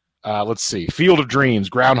 let's see, Field of Dreams,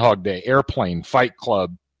 Groundhog Day, Airplane, Fight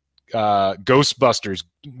Club, Ghostbusters,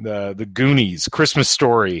 the Goonies, Christmas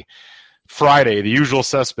Story, Friday, The Usual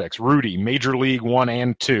Suspects, Rudy, Major League 1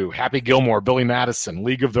 and 2, Happy Gilmore, Billy Madison,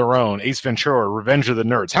 League of Their Own, Ace Ventura, Revenge of the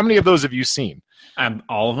Nerds. How many of those have you seen?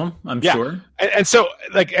 All of them, I'm sure. And so,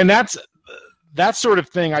 like, and that sort of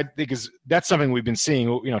thing, I think that's something we've been seeing,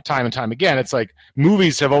 time and time again. It's like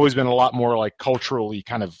movies have always been a lot more like culturally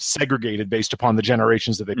kind of segregated based upon the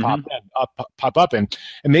generations that they pop up in.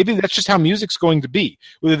 And maybe that's just how music's going to be.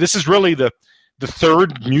 Whether this is really the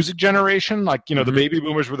third music generation, like, the baby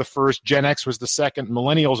boomers were the first, Gen X was the second,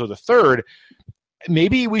 millennials are the third.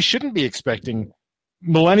 Maybe we shouldn't be expecting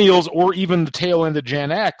millennials or even the tail end of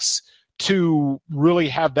Gen X to really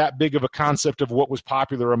have that big of a concept of what was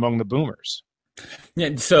popular among the boomers.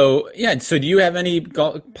 So do you have any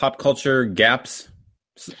pop culture gaps?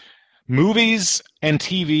 Movies and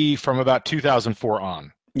TV from about 2004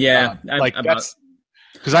 on. Yeah. That's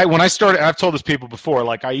because when I started, I've told this people before,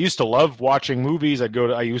 like, I used to love watching movies.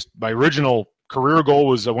 My original career goal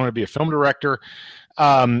was I wanted to be a film director.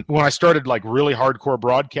 When I started like really hardcore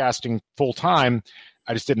broadcasting full time,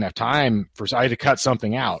 I just didn't have time I had to cut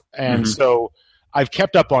something out. And so I've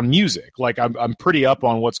kept up on music. Like, I'm pretty up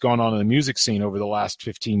on what's going on in the music scene over the last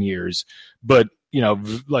 15 years. But,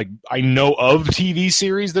 like, I know of TV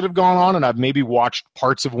series that have gone on, and I've maybe watched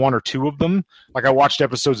parts of one or two of them. Like, I watched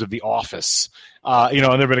episodes of The Office, and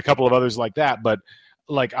there've been a couple of others like that. But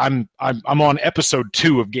like, I'm on episode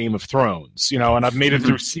 2 of Game of Thrones, and I've made it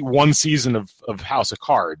through one season of House of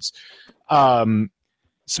Cards.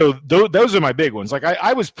 So those are my big ones. Like,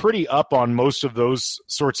 I was pretty up on most of those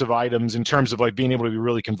sorts of items in terms of like being able to be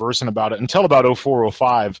really conversant about it until about 04,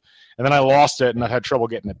 05. And then I lost it and I had trouble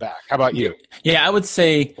getting it back. How about you? Yeah, I would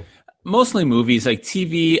say mostly movies, like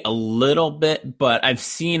TV a little bit, but I've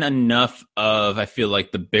seen enough of, I feel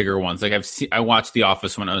like, the bigger ones. Like, I watched The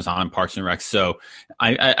Office when I was on Parks and Rec, so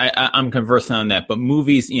I'm conversant on that. But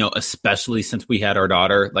movies, especially since we had our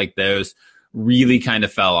daughter, like, those really kind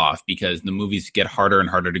of fell off because the movies get harder and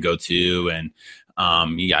harder to go to. And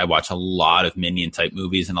I watch a lot of Minion type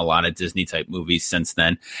movies and a lot of Disney type movies since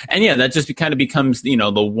then. And yeah, that just kind of becomes, the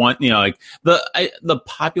one, like the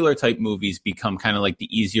popular type movies become kind of like the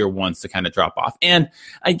easier ones to kind of drop off. And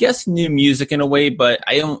I guess new music in a way, but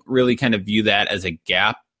I don't really kind of view that as a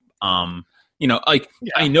gap. I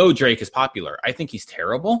know Drake is popular. I think he's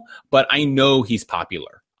terrible, but I know he's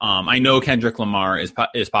popular. I know Kendrick Lamar is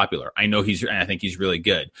popular. I think he's really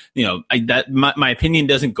good. My opinion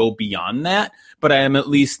doesn't go beyond that, but I am at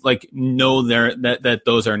least like know that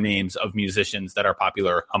those are names of musicians that are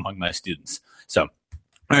popular among my students. So,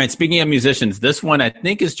 all right. Speaking of musicians, this one I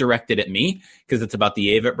think is directed at me because it's about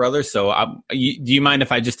the Avett brothers. So, do you mind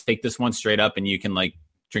if I just take this one straight up and you can like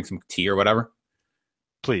drink some tea or whatever?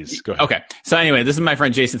 Please go ahead. Okay. So anyway, this is my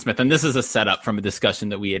friend Jason Smith, and this is a setup from a discussion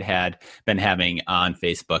that we had been having on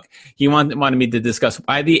Facebook. He wanted me to discuss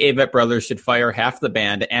why the Avett brothers should fire half the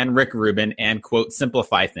band and Rick Rubin and, quote,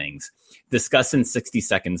 simplify things. Discuss in 60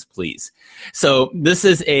 seconds, please. So this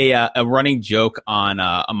is a running joke on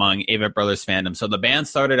among Avett Brothers fandom. So the band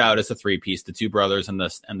started out as a three-piece, the two brothers and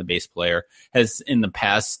the bass player. Has in the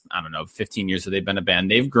past, 15 years that they've been a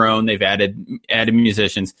band, they've grown, they've added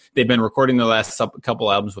musicians. They've been recording the last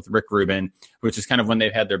couple albums with Rick Rubin, which is kind of when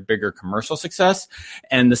they've had their bigger commercial success.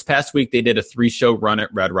 And this past week they did a 3-show run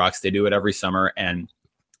at Red Rocks. They do it every summer, and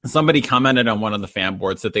somebody commented on one of the fan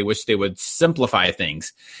boards that they wish they would simplify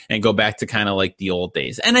things and go back to kind of like the old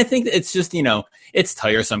days. And I think it's just, it's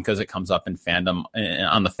tiresome because it comes up in fandom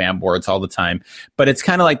on the fan boards all the time. But it's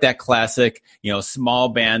kind of like that classic, small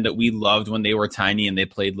band that we loved when they were tiny and they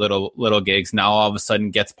played little gigs. Now all of a sudden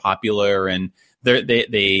gets popular and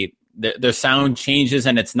their sound changes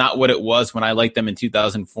and it's not what it was when I liked them in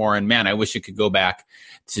 2004. And man, I wish it could go back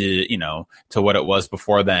to, to what it was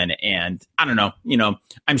before then. And I don't know,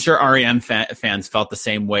 I'm sure REM fans felt the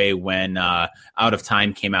same way when Out of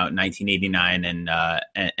Time came out in 1989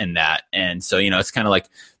 and that. And so, it's kind of like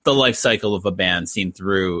the life cycle of a band seen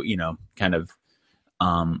through, kind of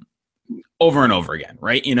over and over again,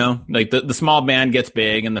 right? Like the small band gets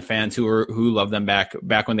big and the fans who love them back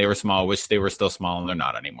when they were small wish they were still small and they're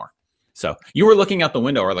not anymore. So you were looking out the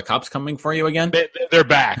window. Are the cops coming for you again? They're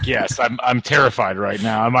back. Yes, I'm terrified right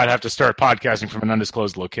now. I might have to start podcasting from an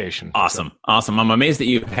undisclosed location. Awesome. I'm amazed that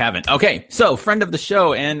you haven't. Okay, so friend of the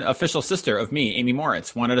show and official sister of me, Amy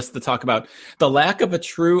Moritz, wanted us to talk about the lack of a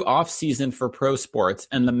true off season for pro sports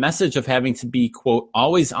and the message of having to be, quote,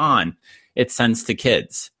 always on it sends to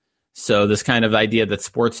kids. So this kind of idea that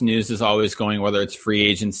sports news is always going, whether it's free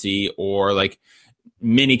agency or like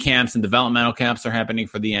mini camps and developmental camps are happening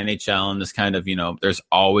for the NHL, and this kind of, there's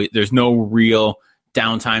no real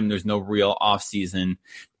downtime, there's no real off season.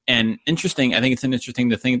 And interesting, I think it's an interesting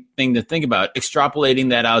thing to think about, extrapolating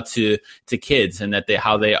that out to kids and that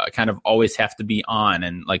how they kind of always have to be on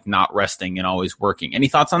and like not resting and always working. Any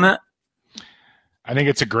thoughts on that? I think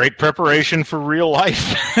it's a great preparation for real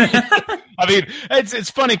life. I mean, it's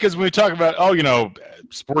funny because when we talk about,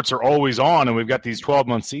 sports are always on and we've got these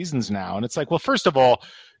 12-month seasons now. And it's like, well, first of all,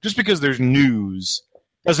 just because there's news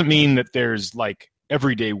doesn't mean that there's like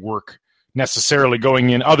everyday work necessarily going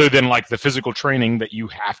in other than like the physical training that you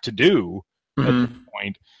have to do at this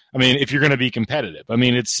point. I mean, if you're going to be competitive, I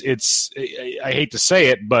mean, I hate to say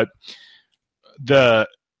it, but the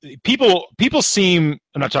people seem,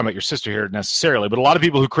 I'm not talking about your sister here necessarily, but a lot of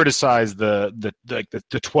people who criticize the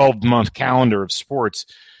 12-month calendar of sports,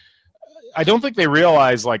 I don't think they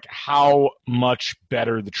realize like how much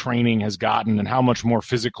better the training has gotten and how much more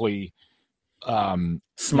physically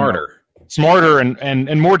smarter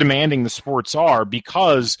and more demanding the sports are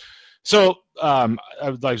because. So I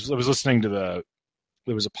was listening to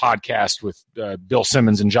there was a podcast with Bill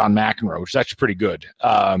Simmons and John McEnroe, which is actually pretty good.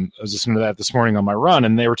 I was listening to that this morning on my run,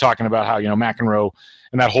 and they were talking about how McEnroe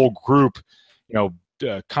and that whole group,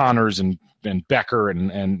 Connors and Becker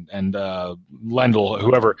and Lendl,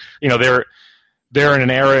 whoever, they're in an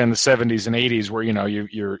era in the 70s and 80s where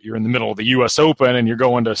you're in the middle of the U.S. Open and you're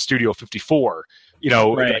going to Studio 54,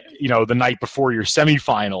 right. The night before your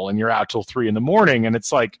semifinal, and you're out till 3 a.m, and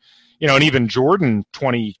it's like. And even Jordan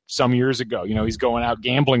 20 some years ago, he's going out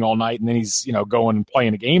gambling all night and then he's, going and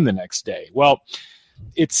playing a game the next day. Well,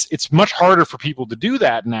 it's much harder for people to do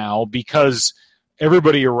that now because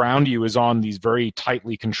everybody around you is on these very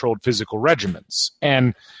tightly controlled physical regimens.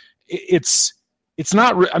 And it's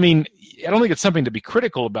not, I mean, I don't think it's something to be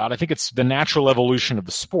critical about. I think it's the natural evolution of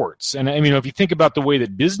the sports. And I mean, if you think about the way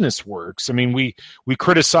that business works, I mean, we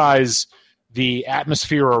criticize the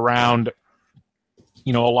atmosphere around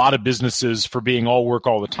a lot of businesses for being all work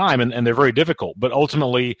all the time, and they're very difficult. But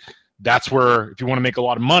ultimately, that's where, if you want to make a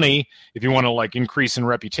lot of money, if you want to like increase in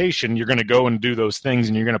reputation, you're going to go and do those things,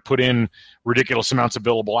 and you're going to put in ridiculous amounts of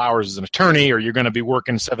billable hours as an attorney, or you're going to be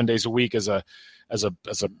working 7 days a week as a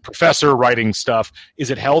professor writing stuff. Is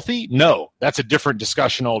it healthy? No, that's a different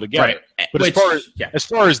discussion altogether. Right. But as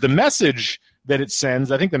far as the message that it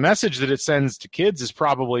sends, I think the message that it sends to kids is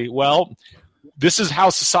probably, well, this is how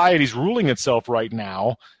society's ruling itself right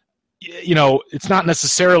now. It's not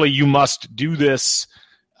necessarily you must do this.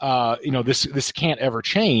 This can't ever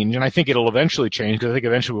change, and I think it'll eventually change because I think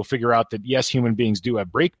eventually we'll figure out that yes, human beings do have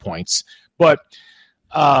breakpoints, but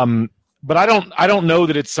I don't know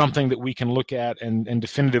that it's something that we can look at and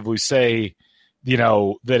definitively say,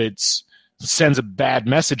 that it sends a bad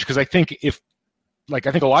message, because I think if like,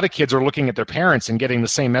 I think a lot of kids are looking at their parents and getting the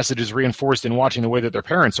same messages reinforced in watching the way that their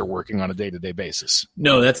parents are working on a day-to-day basis.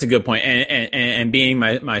 No, that's a good point. And being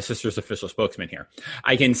my sister's official spokesman here,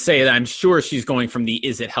 I can say that I'm sure she's going from the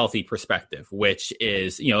is it healthy perspective, which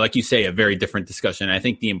is, like you say, a very different discussion. I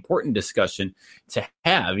think the important discussion to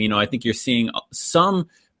have, I think you're seeing some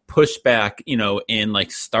pushback, in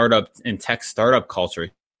like startup and tech startup culture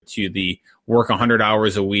to the work 100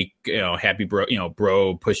 hours a week, happy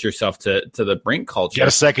bro, push yourself to the brink culture. Get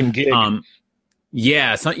a second gig.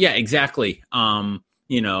 Yeah, exactly. I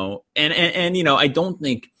don't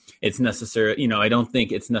think it's necessary. I don't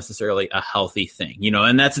think it's necessarily a healthy thing,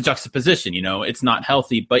 and that's a juxtaposition. It's not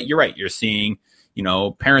healthy, but you're right. You're seeing,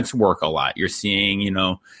 parents work a lot. You're seeing,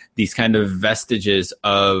 these kind of vestiges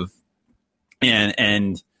of,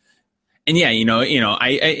 and yeah,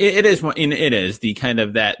 it is the kind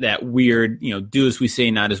of that weird, do as we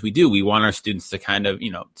say, not as we do. We want our students to kind of,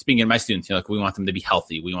 speaking of my students, like we want them to be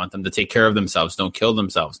healthy. We want them to take care of themselves, don't kill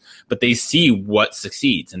themselves. But they see what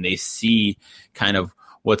succeeds and they see kind of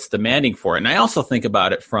what's demanding for it. And I also think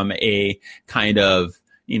about it from a kind of,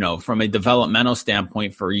 from a developmental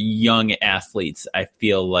standpoint for young athletes. I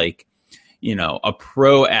feel like, what a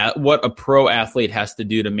pro athlete has to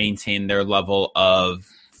do to maintain their level of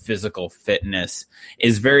physical fitness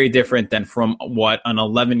is very different than from what an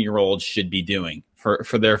 11-year-old should be doing for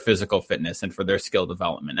their physical fitness and for their skill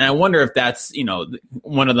development. And I wonder if that's,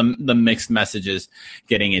 one of the mixed messages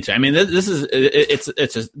getting into. I mean,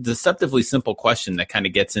 it's a deceptively simple question that kind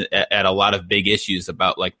of gets at a lot of big issues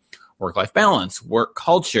about like work-life balance, work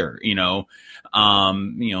culture,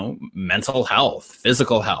 mental health,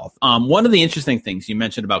 physical health. One of the interesting things you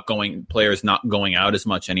mentioned about players not going out as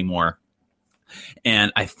much anymore.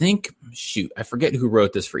 And I think, I forget who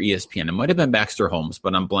wrote this for ESPN. It might have been Baxter Holmes,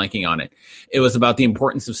 but I'm blanking on it. It was about the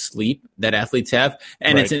importance of sleep that athletes have.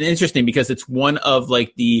 And It's an interesting because it's one of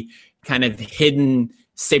like the kind of hidden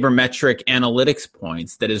sabermetric analytics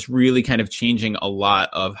points that is really kind of changing a lot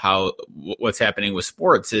of how what's happening with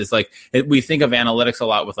sports is like we think of analytics a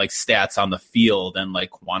lot with like stats on the field and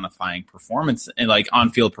like quantifying performance and like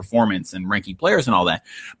on-field performance and ranking players and all that.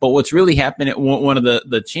 But what's really happening, one of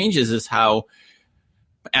the changes is how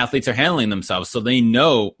athletes are handling themselves. So they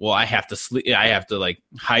know, well, I have to sleep. I have to like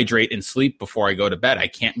hydrate and sleep before I go to bed. I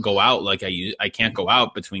can't go out like I can't go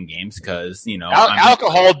out between games because,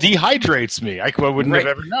 alcohol dehydrates me. I wouldn't have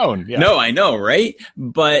ever known. Yeah. No, I know. Right.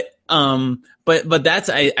 But that's,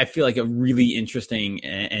 I feel like a really interesting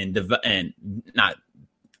and not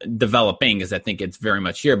developing because I think it's very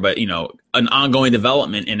much here, but an ongoing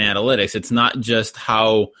development in analytics. It's not just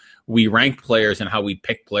how we rank players and how we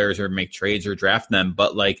pick players or make trades or draft them,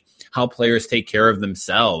 but like how players take care of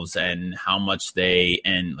themselves and how much they,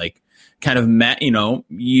 and like kind of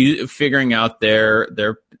you figuring out their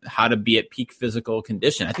how to be at peak physical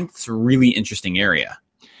condition. I think it's a really interesting area.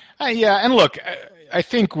 Yeah. And look, I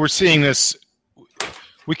think we're seeing this,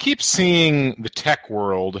 we keep seeing the tech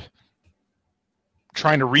world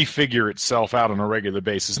trying to refigure itself out on a regular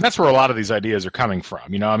basis. And that's where a lot of these ideas are coming from.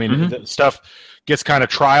 The stuff gets kind of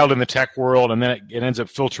trialed in the tech world, and then it ends up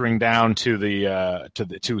filtering down to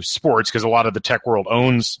to sports because a lot of the tech world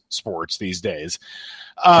owns sports these days.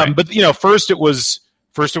 But first it was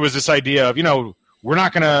this idea of we're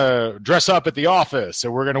not going to dress up at the office,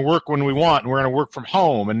 and we're going to work when we want, and we're going to work from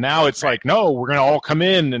home. And now it's like, no, we're going to all come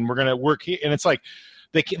in and we're going to work here. And it's like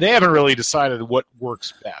they haven't really decided what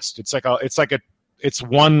works best. It's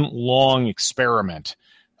one long experiment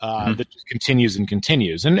that just continues and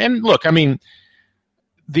continues. And look, I mean,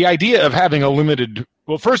 the idea of having a limited –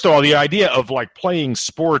 well, first of all, the idea of like playing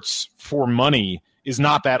sports for money is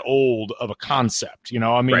not that old of a concept.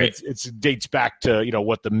 It dates back to,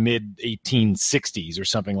 what, the mid-1860s or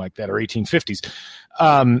something like that, or 1850s.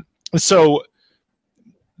 So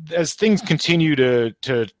as things continue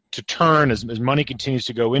to turn, as money continues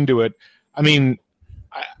to go into it, I mean –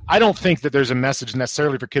 I don't think that there's a message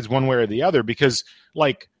necessarily for kids one way or the other because,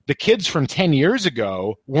 like, the kids from 10 years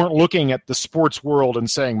ago weren't looking at the sports world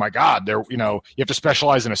and saying, my God, you have to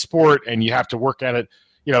specialize in a sport and you have to work at it,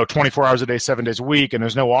 24 hours a day, 7 days a week, and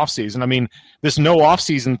there's no off season. I mean, this no off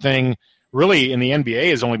season thing really in the NBA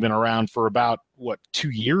has only been around for about 2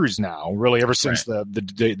 years now, really ever since the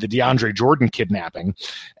DeAndre Jordan kidnapping.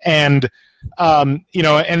 And and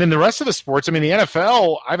then the rest of the sports, I mean, the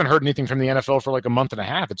NFL, I haven't heard anything from the NFL for like a month and a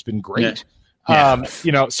half. It's been great. Yeah.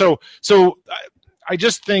 So I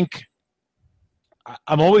just think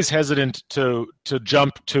I'm always hesitant to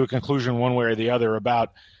jump to a conclusion one way or the other about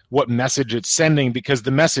what message it's sending because the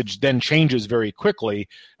message then changes very quickly.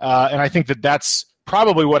 And I think that that's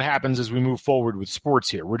probably what happens as we move forward with sports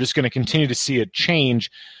here. We're just going to continue to see it change.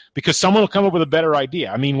 because someone will come up with a better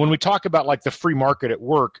idea. I mean, when we talk about like the free market at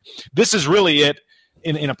work, this is really it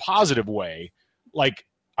in a positive way. Like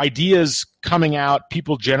ideas coming out,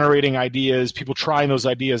 people generating ideas, people trying those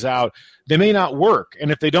ideas out. They may not work, and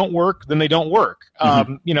if they don't work, then they don't work.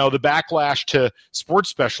 You know, the backlash to sports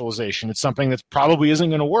specialization, it's something that probably isn't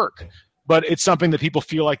going to work, but it's something that people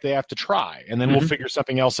feel like they have to try, and then we'll figure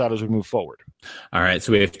something else out as we move forward. All right,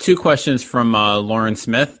 so we have 2 questions from Lauren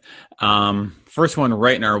Smith. First one,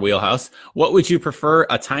 right in our wheelhouse. What would you prefer,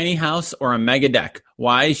 a tiny house or a mega deck?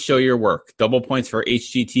 Why? Show your work. Double points for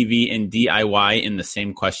HGTV and DIY in the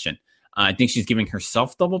same question. I think she's giving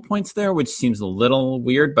herself double points there, which seems a little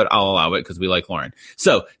weird, but I'll allow it because we like Lauren.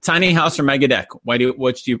 So, tiny house or mega deck?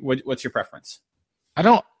 What's your preference?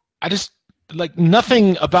 I just like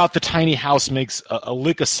nothing about the tiny house makes a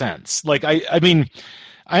lick of sense. Like I mean,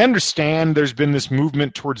 I understand there's been this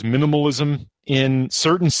movement towards minimalism in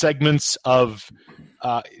certain segments of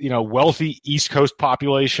wealthy East Coast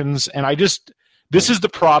populations, and this is the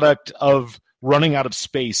product of running out of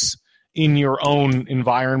space in your own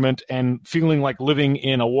environment and feeling like living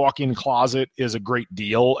in a walk-in closet is a great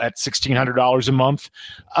deal at $1,600 a month.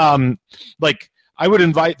 Like I would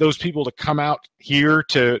invite those people to come out here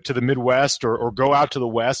to the Midwest or go out to the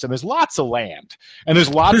West, and there's lots of land and there's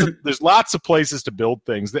lots of places to build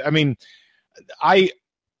things. I mean,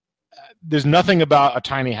 there's nothing about a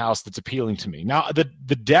tiny house that's appealing to me. Now, the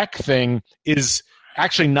deck thing is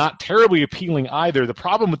actually not terribly appealing either. The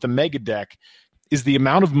problem with the mega deck is the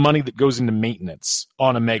amount of money that goes into maintenance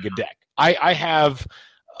on a mega deck. I have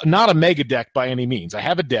not a mega deck by any means. I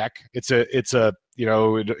have a deck. It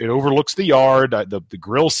overlooks the yard. The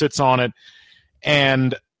grill sits on it,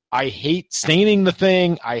 and I hate staining the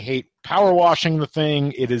thing. I hate power washing the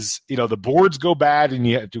thing. It is, the boards go bad and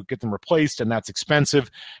you have to get them replaced, and that's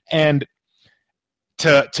expensive. And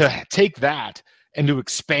to take that and to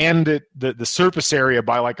expand it, the surface area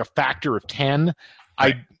by like a factor of 10,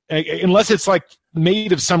 unless it's like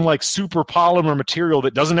made of some like super polymer material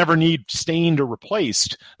that doesn't ever need stained or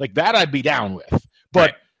replaced, like that I'd be down with.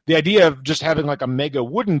 But the idea of just having like a mega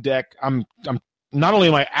wooden deck, I'm not only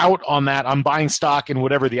am I out on that, I'm buying stock in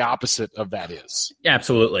whatever the opposite of that is. Yeah,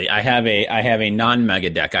 absolutely. I have a non-mega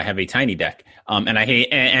deck. I have a tiny deck, and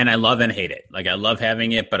I love and hate it. Like I love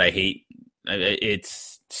having it, but I hate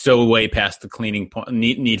it's so way past the cleaning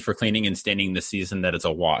need for cleaning and staining this season that it's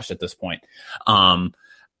a wash at this point.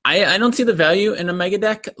 I don't see the value in a mega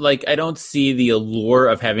deck. Like I don't see the allure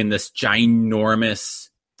of having this ginormous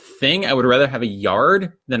thing. I would rather have a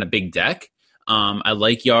yard than a big deck. I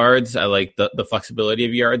like yards. I like the flexibility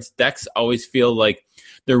of yards. Decks always feel like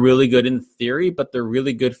they're really good in theory, but they're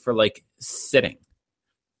really good for like sitting.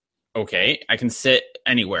 Okay, I can sit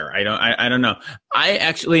anywhere. I don't know. I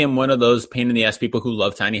actually am one of those pain in the ass people who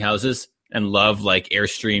love tiny houses and love like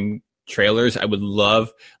Airstream trailers. I would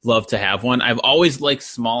love to have one. I've always liked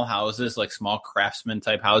small houses, like small craftsman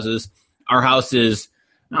type houses. Our house is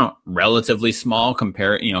relatively small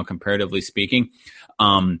comparatively speaking.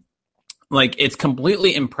 Like it's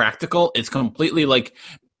completely impractical. It's completely like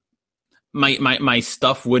my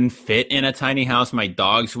stuff wouldn't fit in a tiny house. My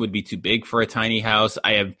dogs would be too big for a tiny house.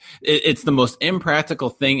 It's the most impractical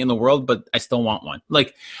thing in the world, but I still want one.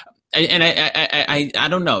 Like, and I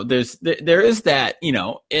don't know. There is that,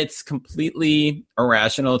 it's completely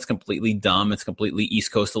irrational. It's completely dumb. It's completely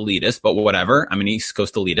East Coast elitist, but whatever. I'm an East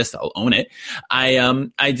Coast elitist. I'll own it.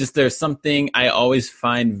 There's something I always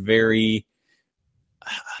find very,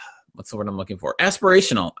 what's the word I'm looking for?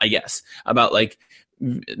 Aspirational, I guess, about like,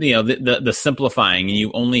 the simplifying, and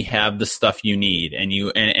you only have the stuff you need, and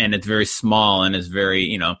it's very small, and it's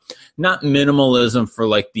very, not minimalism for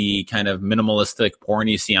like the kind of minimalistic porn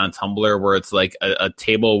you see on Tumblr where it's like a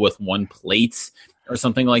table with one plate or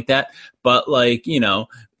something like that. But like,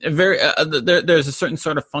 very, there's a certain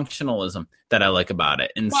sort of functionalism that I like about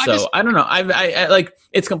it. And I don't know. I like,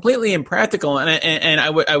 it's completely impractical. And I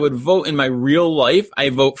would vote in my real life. I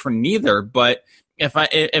vote for neither, but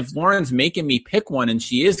if Lauren's making me pick one, and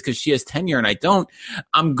she is because she has tenure and I don't,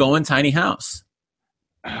 I'm going tiny house.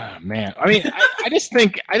 Man, I mean,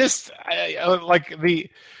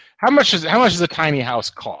 how much does a tiny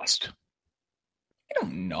house cost? I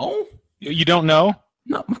don't know. You don't know?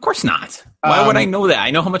 No, of course not. Why would I know that?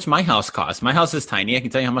 I know how much my house costs. My house is tiny. I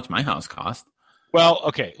can tell you how much my house costs. Well,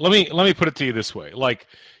 okay. Let me put it to you this way. Like,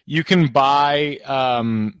 you can buy.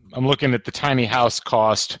 I'm looking at the tiny house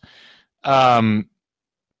cost.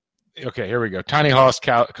 Okay, here we go. Tiny house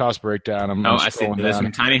cost breakdown. I see this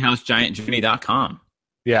from tinyhousegiantjourney.com.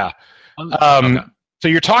 Yeah. Okay. So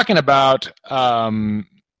you're talking about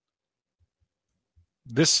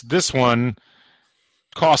this one.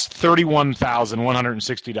 cost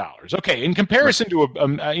 $31,160. Okay, in comparison to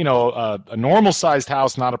a normal sized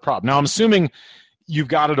house, not a problem. Now I'm assuming you've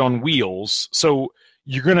got it on wheels, so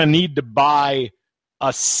you're going to need to buy a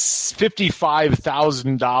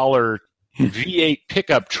 $55,000 V8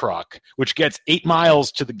 pickup truck, which gets 8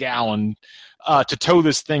 miles to the gallon to tow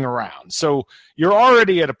this thing around. So you're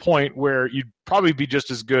already at a point where you'd probably be just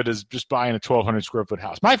as good as just buying a 1,200 square foot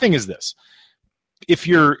house. My thing is this: if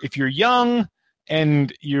you're young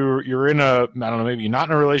and you're in a, I don't know, maybe you're not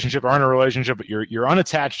in a relationship or in a relationship, but you're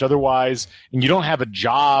unattached otherwise, and you don't have a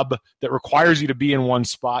job that requires you to be in one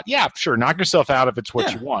spot, yeah, sure, knock yourself out if it's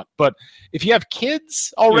what you want. But if you have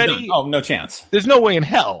kids already, no chance. There's no way in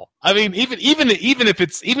hell. I mean, even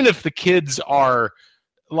if the kids are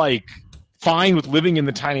like fine with living in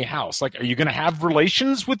the tiny house, like, are you going to have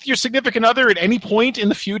relations with your significant other at any point in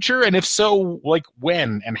the future? And if so, like,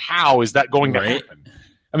 when and how is that going to happen?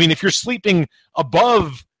 I mean, if you're sleeping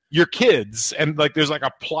above your kids and like there's like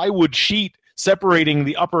a plywood sheet separating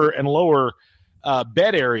the upper and lower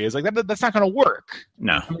bed areas, like that's not going to work.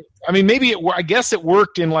 No. I mean, maybe I guess it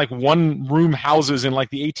worked in like one room houses in like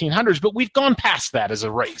the 1800s, but we've gone past that as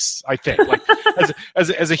a race. I think, like,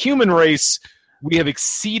 as a human race, we have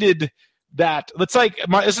exceeded that. This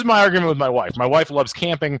is my argument with my wife. My wife loves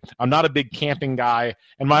camping. I'm not a big camping guy,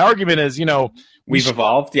 and my argument is, we've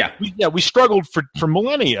evolved. We struggled for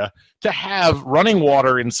millennia to have running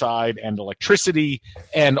water inside and electricity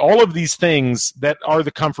and all of these things that are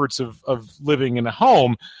the comforts of living in a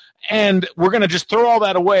home. And we're going to just throw all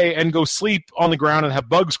that away and go sleep on the ground and have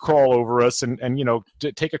bugs crawl over us and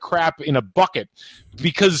to take a crap in a bucket.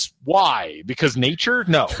 Because why? Because nature?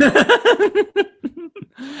 No.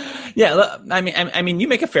 Yeah, I mean, you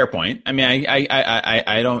make a fair point. I mean,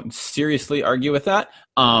 I don't seriously argue with that.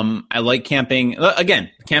 I like camping.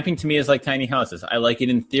 Again, camping to me is like tiny houses. I like it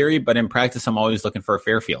in theory, but in practice, I'm always looking for a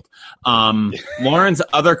Fairfield. Lauren's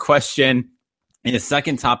other question in the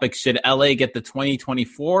second topic: should LA get the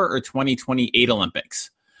 2024 or 2028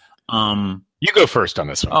 Olympics? You go first on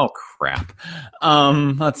this one. Oh, crap.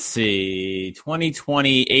 Let's see.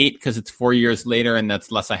 2028, because it's 4 years later, and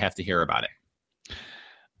that's less I have to hear about it.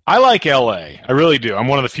 I like LA. I really do. I'm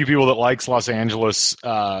one of the few people that likes Los Angeles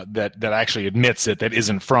that actually admits it, that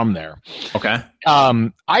isn't from there. Okay.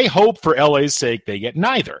 I hope for LA's sake they get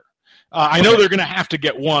neither. I know they're going to have to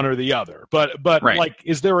get one or the other, but right. Like,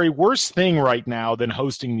 is there a worse thing right now than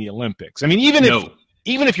hosting the Olympics? I mean, even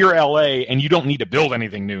if you're LA and you don't need to build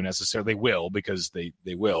anything new necessarily, they will, because they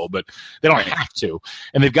will, but they don't have to,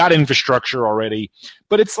 and they've got infrastructure already.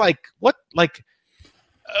 But it's like, what, like,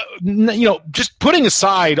 just putting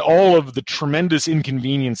aside all of the tremendous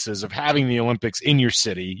inconveniences of having the Olympics in your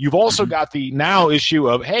city, you've also got the now issue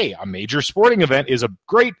of, hey, a major sporting event is a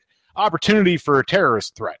great opportunity for a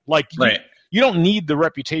terrorist threat. Like, right. You don't need the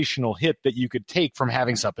reputational hit that you could take from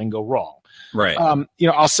having something go wrong. Right.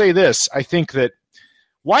 I'll say this. I think that,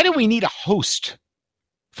 why do we need a host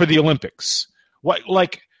for the Olympics?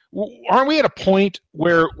 Aren't we at a point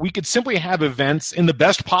where we could simply have events in the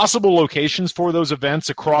best possible locations for those events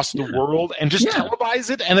across the world and just televise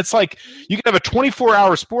it? And it's like, you could have a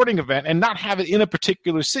 24-hour sporting event and not have it in a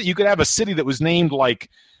particular city. You could have a city that was named like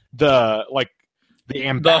the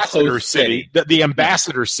ambassador city, the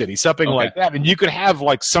ambassador city, something like that. And you could have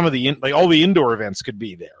like some of the all the indoor events could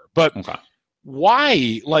be there. But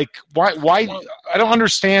why? Like, why? I don't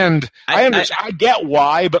understand. I get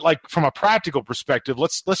why, but like, from a practical perspective,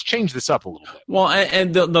 let's change this up a little bit. Well,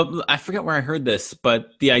 and I forget where I heard this,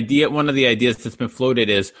 but one of the ideas that's been floated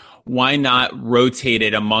is, why not rotate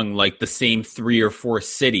it among like the same 3 or 4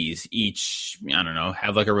 cities each? I don't know,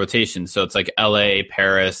 have like a rotation. So it's like LA,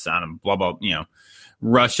 Paris, blah blah,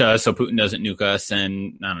 Russia, so Putin doesn't nuke us,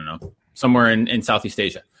 and I don't know, somewhere in Southeast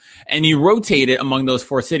Asia. And you rotate it among those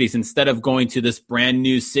 4 cities instead of going to this brand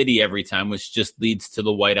new city every time, which just leads to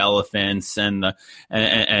the white elephants and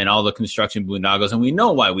all the construction boondoggles. And we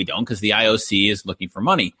know why we don't, because the IOC is looking for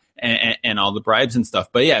money and all the bribes and stuff.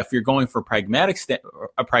 But yeah, if you're going for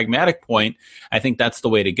a pragmatic point, I think that's the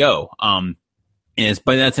way to go. But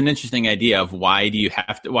that's an interesting idea of, why do you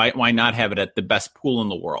have to, why not have it at the best pool in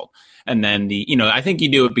the world? And then I think you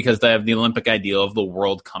do it because they have the Olympic ideal of the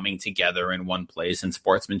world coming together in one place, and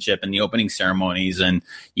sportsmanship and the opening ceremonies, and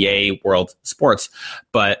yay, world sports.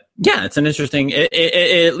 But yeah, it's an interesting, it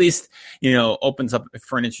at least, opens up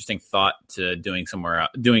for an interesting thought to doing it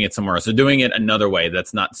somewhere else. So doing it another way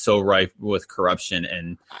that's not so rife with corruption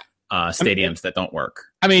and stadiums that don't work.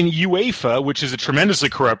 I mean, UEFA, which is a tremendously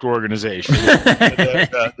corrupt organization,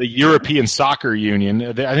 the European Soccer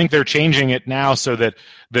Union, I think they're changing it now so that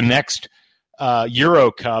the next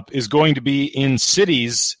Euro Cup is going to be in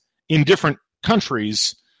cities in different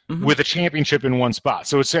countries with a championship in one spot.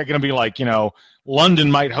 So it's going to be like,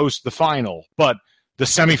 London might host the final, but the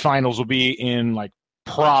semifinals will be in like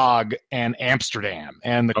Prague and Amsterdam,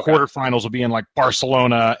 and the quarterfinals will be in like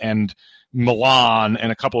Barcelona and Milan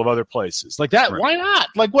and a couple of other places like that. Right. Why not?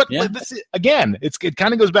 Like what? Yeah. Like this is, again, it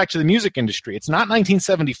kind of goes back to the music industry. It's not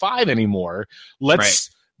 1975 anymore.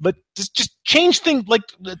 But just change things, like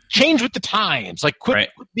change with the times. Like quit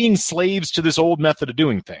being slaves to this old method of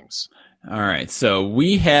doing things. All right, so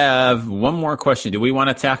we have one more question. Do we want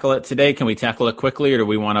to tackle it today? Can we tackle it quickly, or do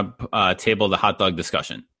we want to table the hot dog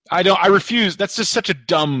discussion? I refuse. That's just such a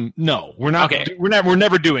dumb no. We're not. Okay. We're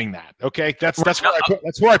never doing that. Okay, that's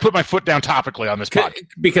where I put my foot down topically on this podcast.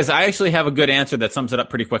 Because I actually have a good answer that sums it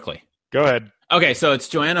up pretty quickly. Go ahead. Okay, so it's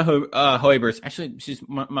Joanna Hoibers. Actually, she's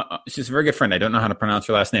a very good friend. I don't know how to pronounce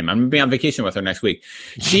her last name. I'm going to be on vacation with her next week.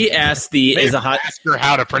 She asked ask her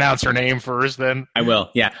how to pronounce her name first, then. I will.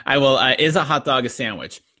 Yeah, I will. Is a hot dog a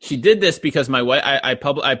sandwich? She did this because my wife. I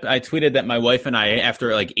tweeted that my wife and I,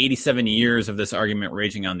 after like 87 years of this argument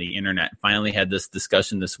raging on the internet, finally had this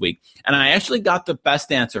discussion this week, and I actually got the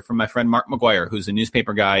best answer from my friend Mark McGuire, who's a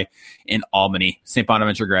newspaper guy in Albany, St.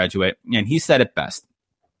 Bonaventure graduate, and he said it best.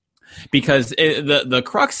 Because the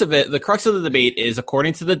crux of the debate is,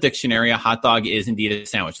 according to the dictionary, a hot dog is indeed a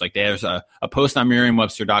sandwich. Like there's a post on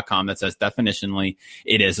Merriam-Webster.com that says definitionally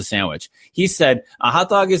it is a sandwich. He said a hot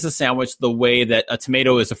dog is a sandwich the way that a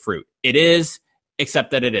tomato is a fruit. It is,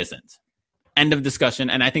 except that it isn't. End of discussion.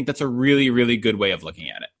 And I think that's a really, really good way of looking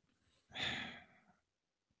at it.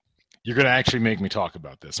 You're going to actually make me talk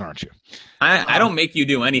about this, aren't you? I don't make you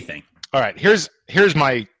do anything. All right. Here's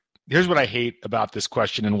what I hate about this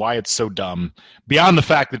question and why it's so dumb, beyond the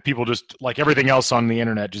fact that people just, like everything else on the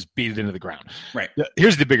internet, just beat it into the ground. Right.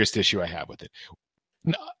 Here's the biggest issue I have with it.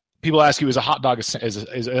 People ask you, is a hot dog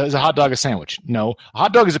a hot dog a sandwich? No. A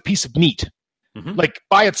hot dog is a piece of meat. Mm-hmm. Like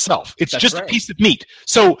by itself. It's just a piece of meat.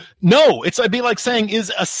 So no, it'd be like saying, is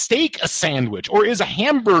a steak a sandwich or is a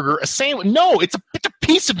hamburger a sandwich? No, it's a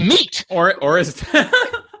piece of meat. Or is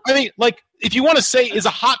I mean, like, if you want to say, is a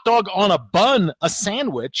hot dog on a bun a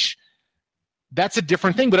sandwich, that's a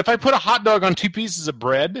different thing. But if I put a hot dog on two pieces of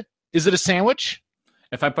bread, is it a sandwich?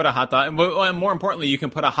 If I put a hot dog, and more importantly, you can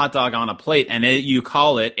put a hot dog on a plate and you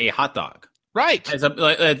call it a hot dog. Right.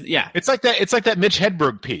 Yeah. It's like that. It's like that Mitch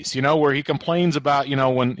Hedberg piece, where he complains about,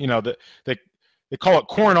 when, they call it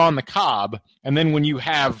corn on the cob. And then when you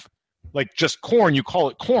have like just corn, you call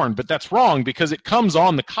it corn, but that's wrong because it comes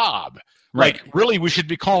on the cob. Right. Like, really, we should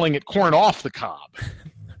be calling it corn off the cob,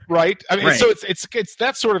 right? I mean, right. So it's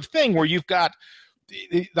that sort of thing where you've got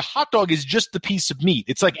the hot dog is just the piece of meat.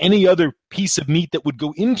 It's like any other piece of meat that would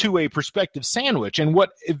go into a prospective sandwich. And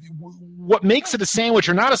what makes it a sandwich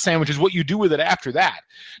or not a sandwich is what you do with it after that.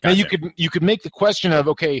 Gotcha. Now you could make the question of,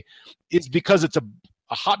 okay, it's because it's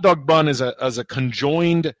a hot dog bun is a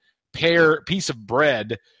conjoined piece of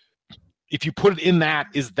bread. If you put it in that,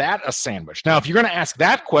 is that a sandwich? Now, if you're going to ask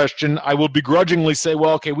that question, I will begrudgingly say,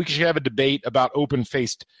 well, okay, we should have a debate about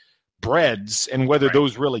open-faced breads and whether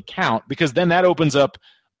those really count, because then that opens up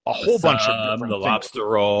a whole bunch of different things. Lobster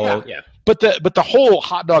roll. Yeah. But the whole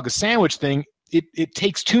hot dog a sandwich thing, it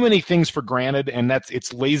takes too many things for granted, and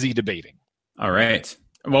it's lazy debating. All right.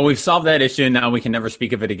 Well, we've solved that issue, and now we can never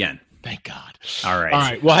speak of it again. Thank God. All right. All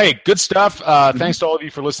right. Well, hey, good stuff. Thanks to all of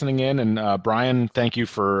you for listening in, and Brian, thank you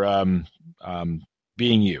for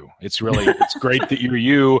being you. It's great that you're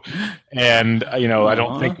you, and I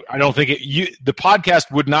don't think the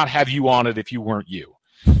podcast would not have you on it if you weren't you.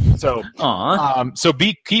 So,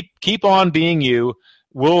 keep on being you.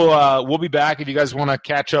 We'll be back if you guys want to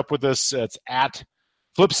catch up with us. It's at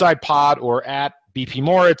Flipside Pod or at BP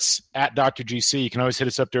Moritz, at Dr. GC. You can always hit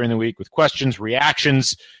us up during the week with questions,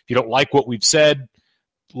 reactions. If you don't like what we've said,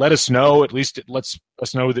 let us know. At least it lets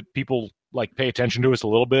us know that people pay attention to us a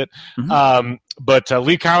little bit. Mm-hmm. But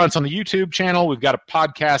leave comments on the YouTube channel. We've got a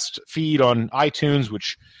podcast feed on iTunes,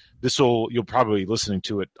 which you'll probably be listening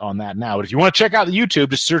to it on that now. But if you want to check out the YouTube,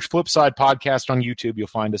 just search Flipside Podcast on YouTube. You'll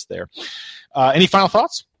find us there. Any final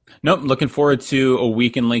thoughts? Nope. Looking forward to a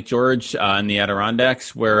week in Lake George in the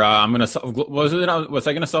Adirondacks where I'm going to solve. Was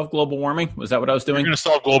I going to solve global warming? Was that what I was doing? You're going to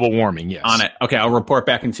solve global warming, yes. On it. Okay. I'll report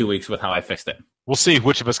back in 2 weeks with how I fixed it. We'll see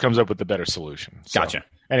which of us comes up with the better solution. Gotcha.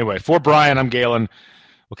 Anyway, for Brian, I'm Galen.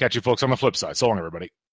 We'll catch you folks on the flip side. So long, everybody.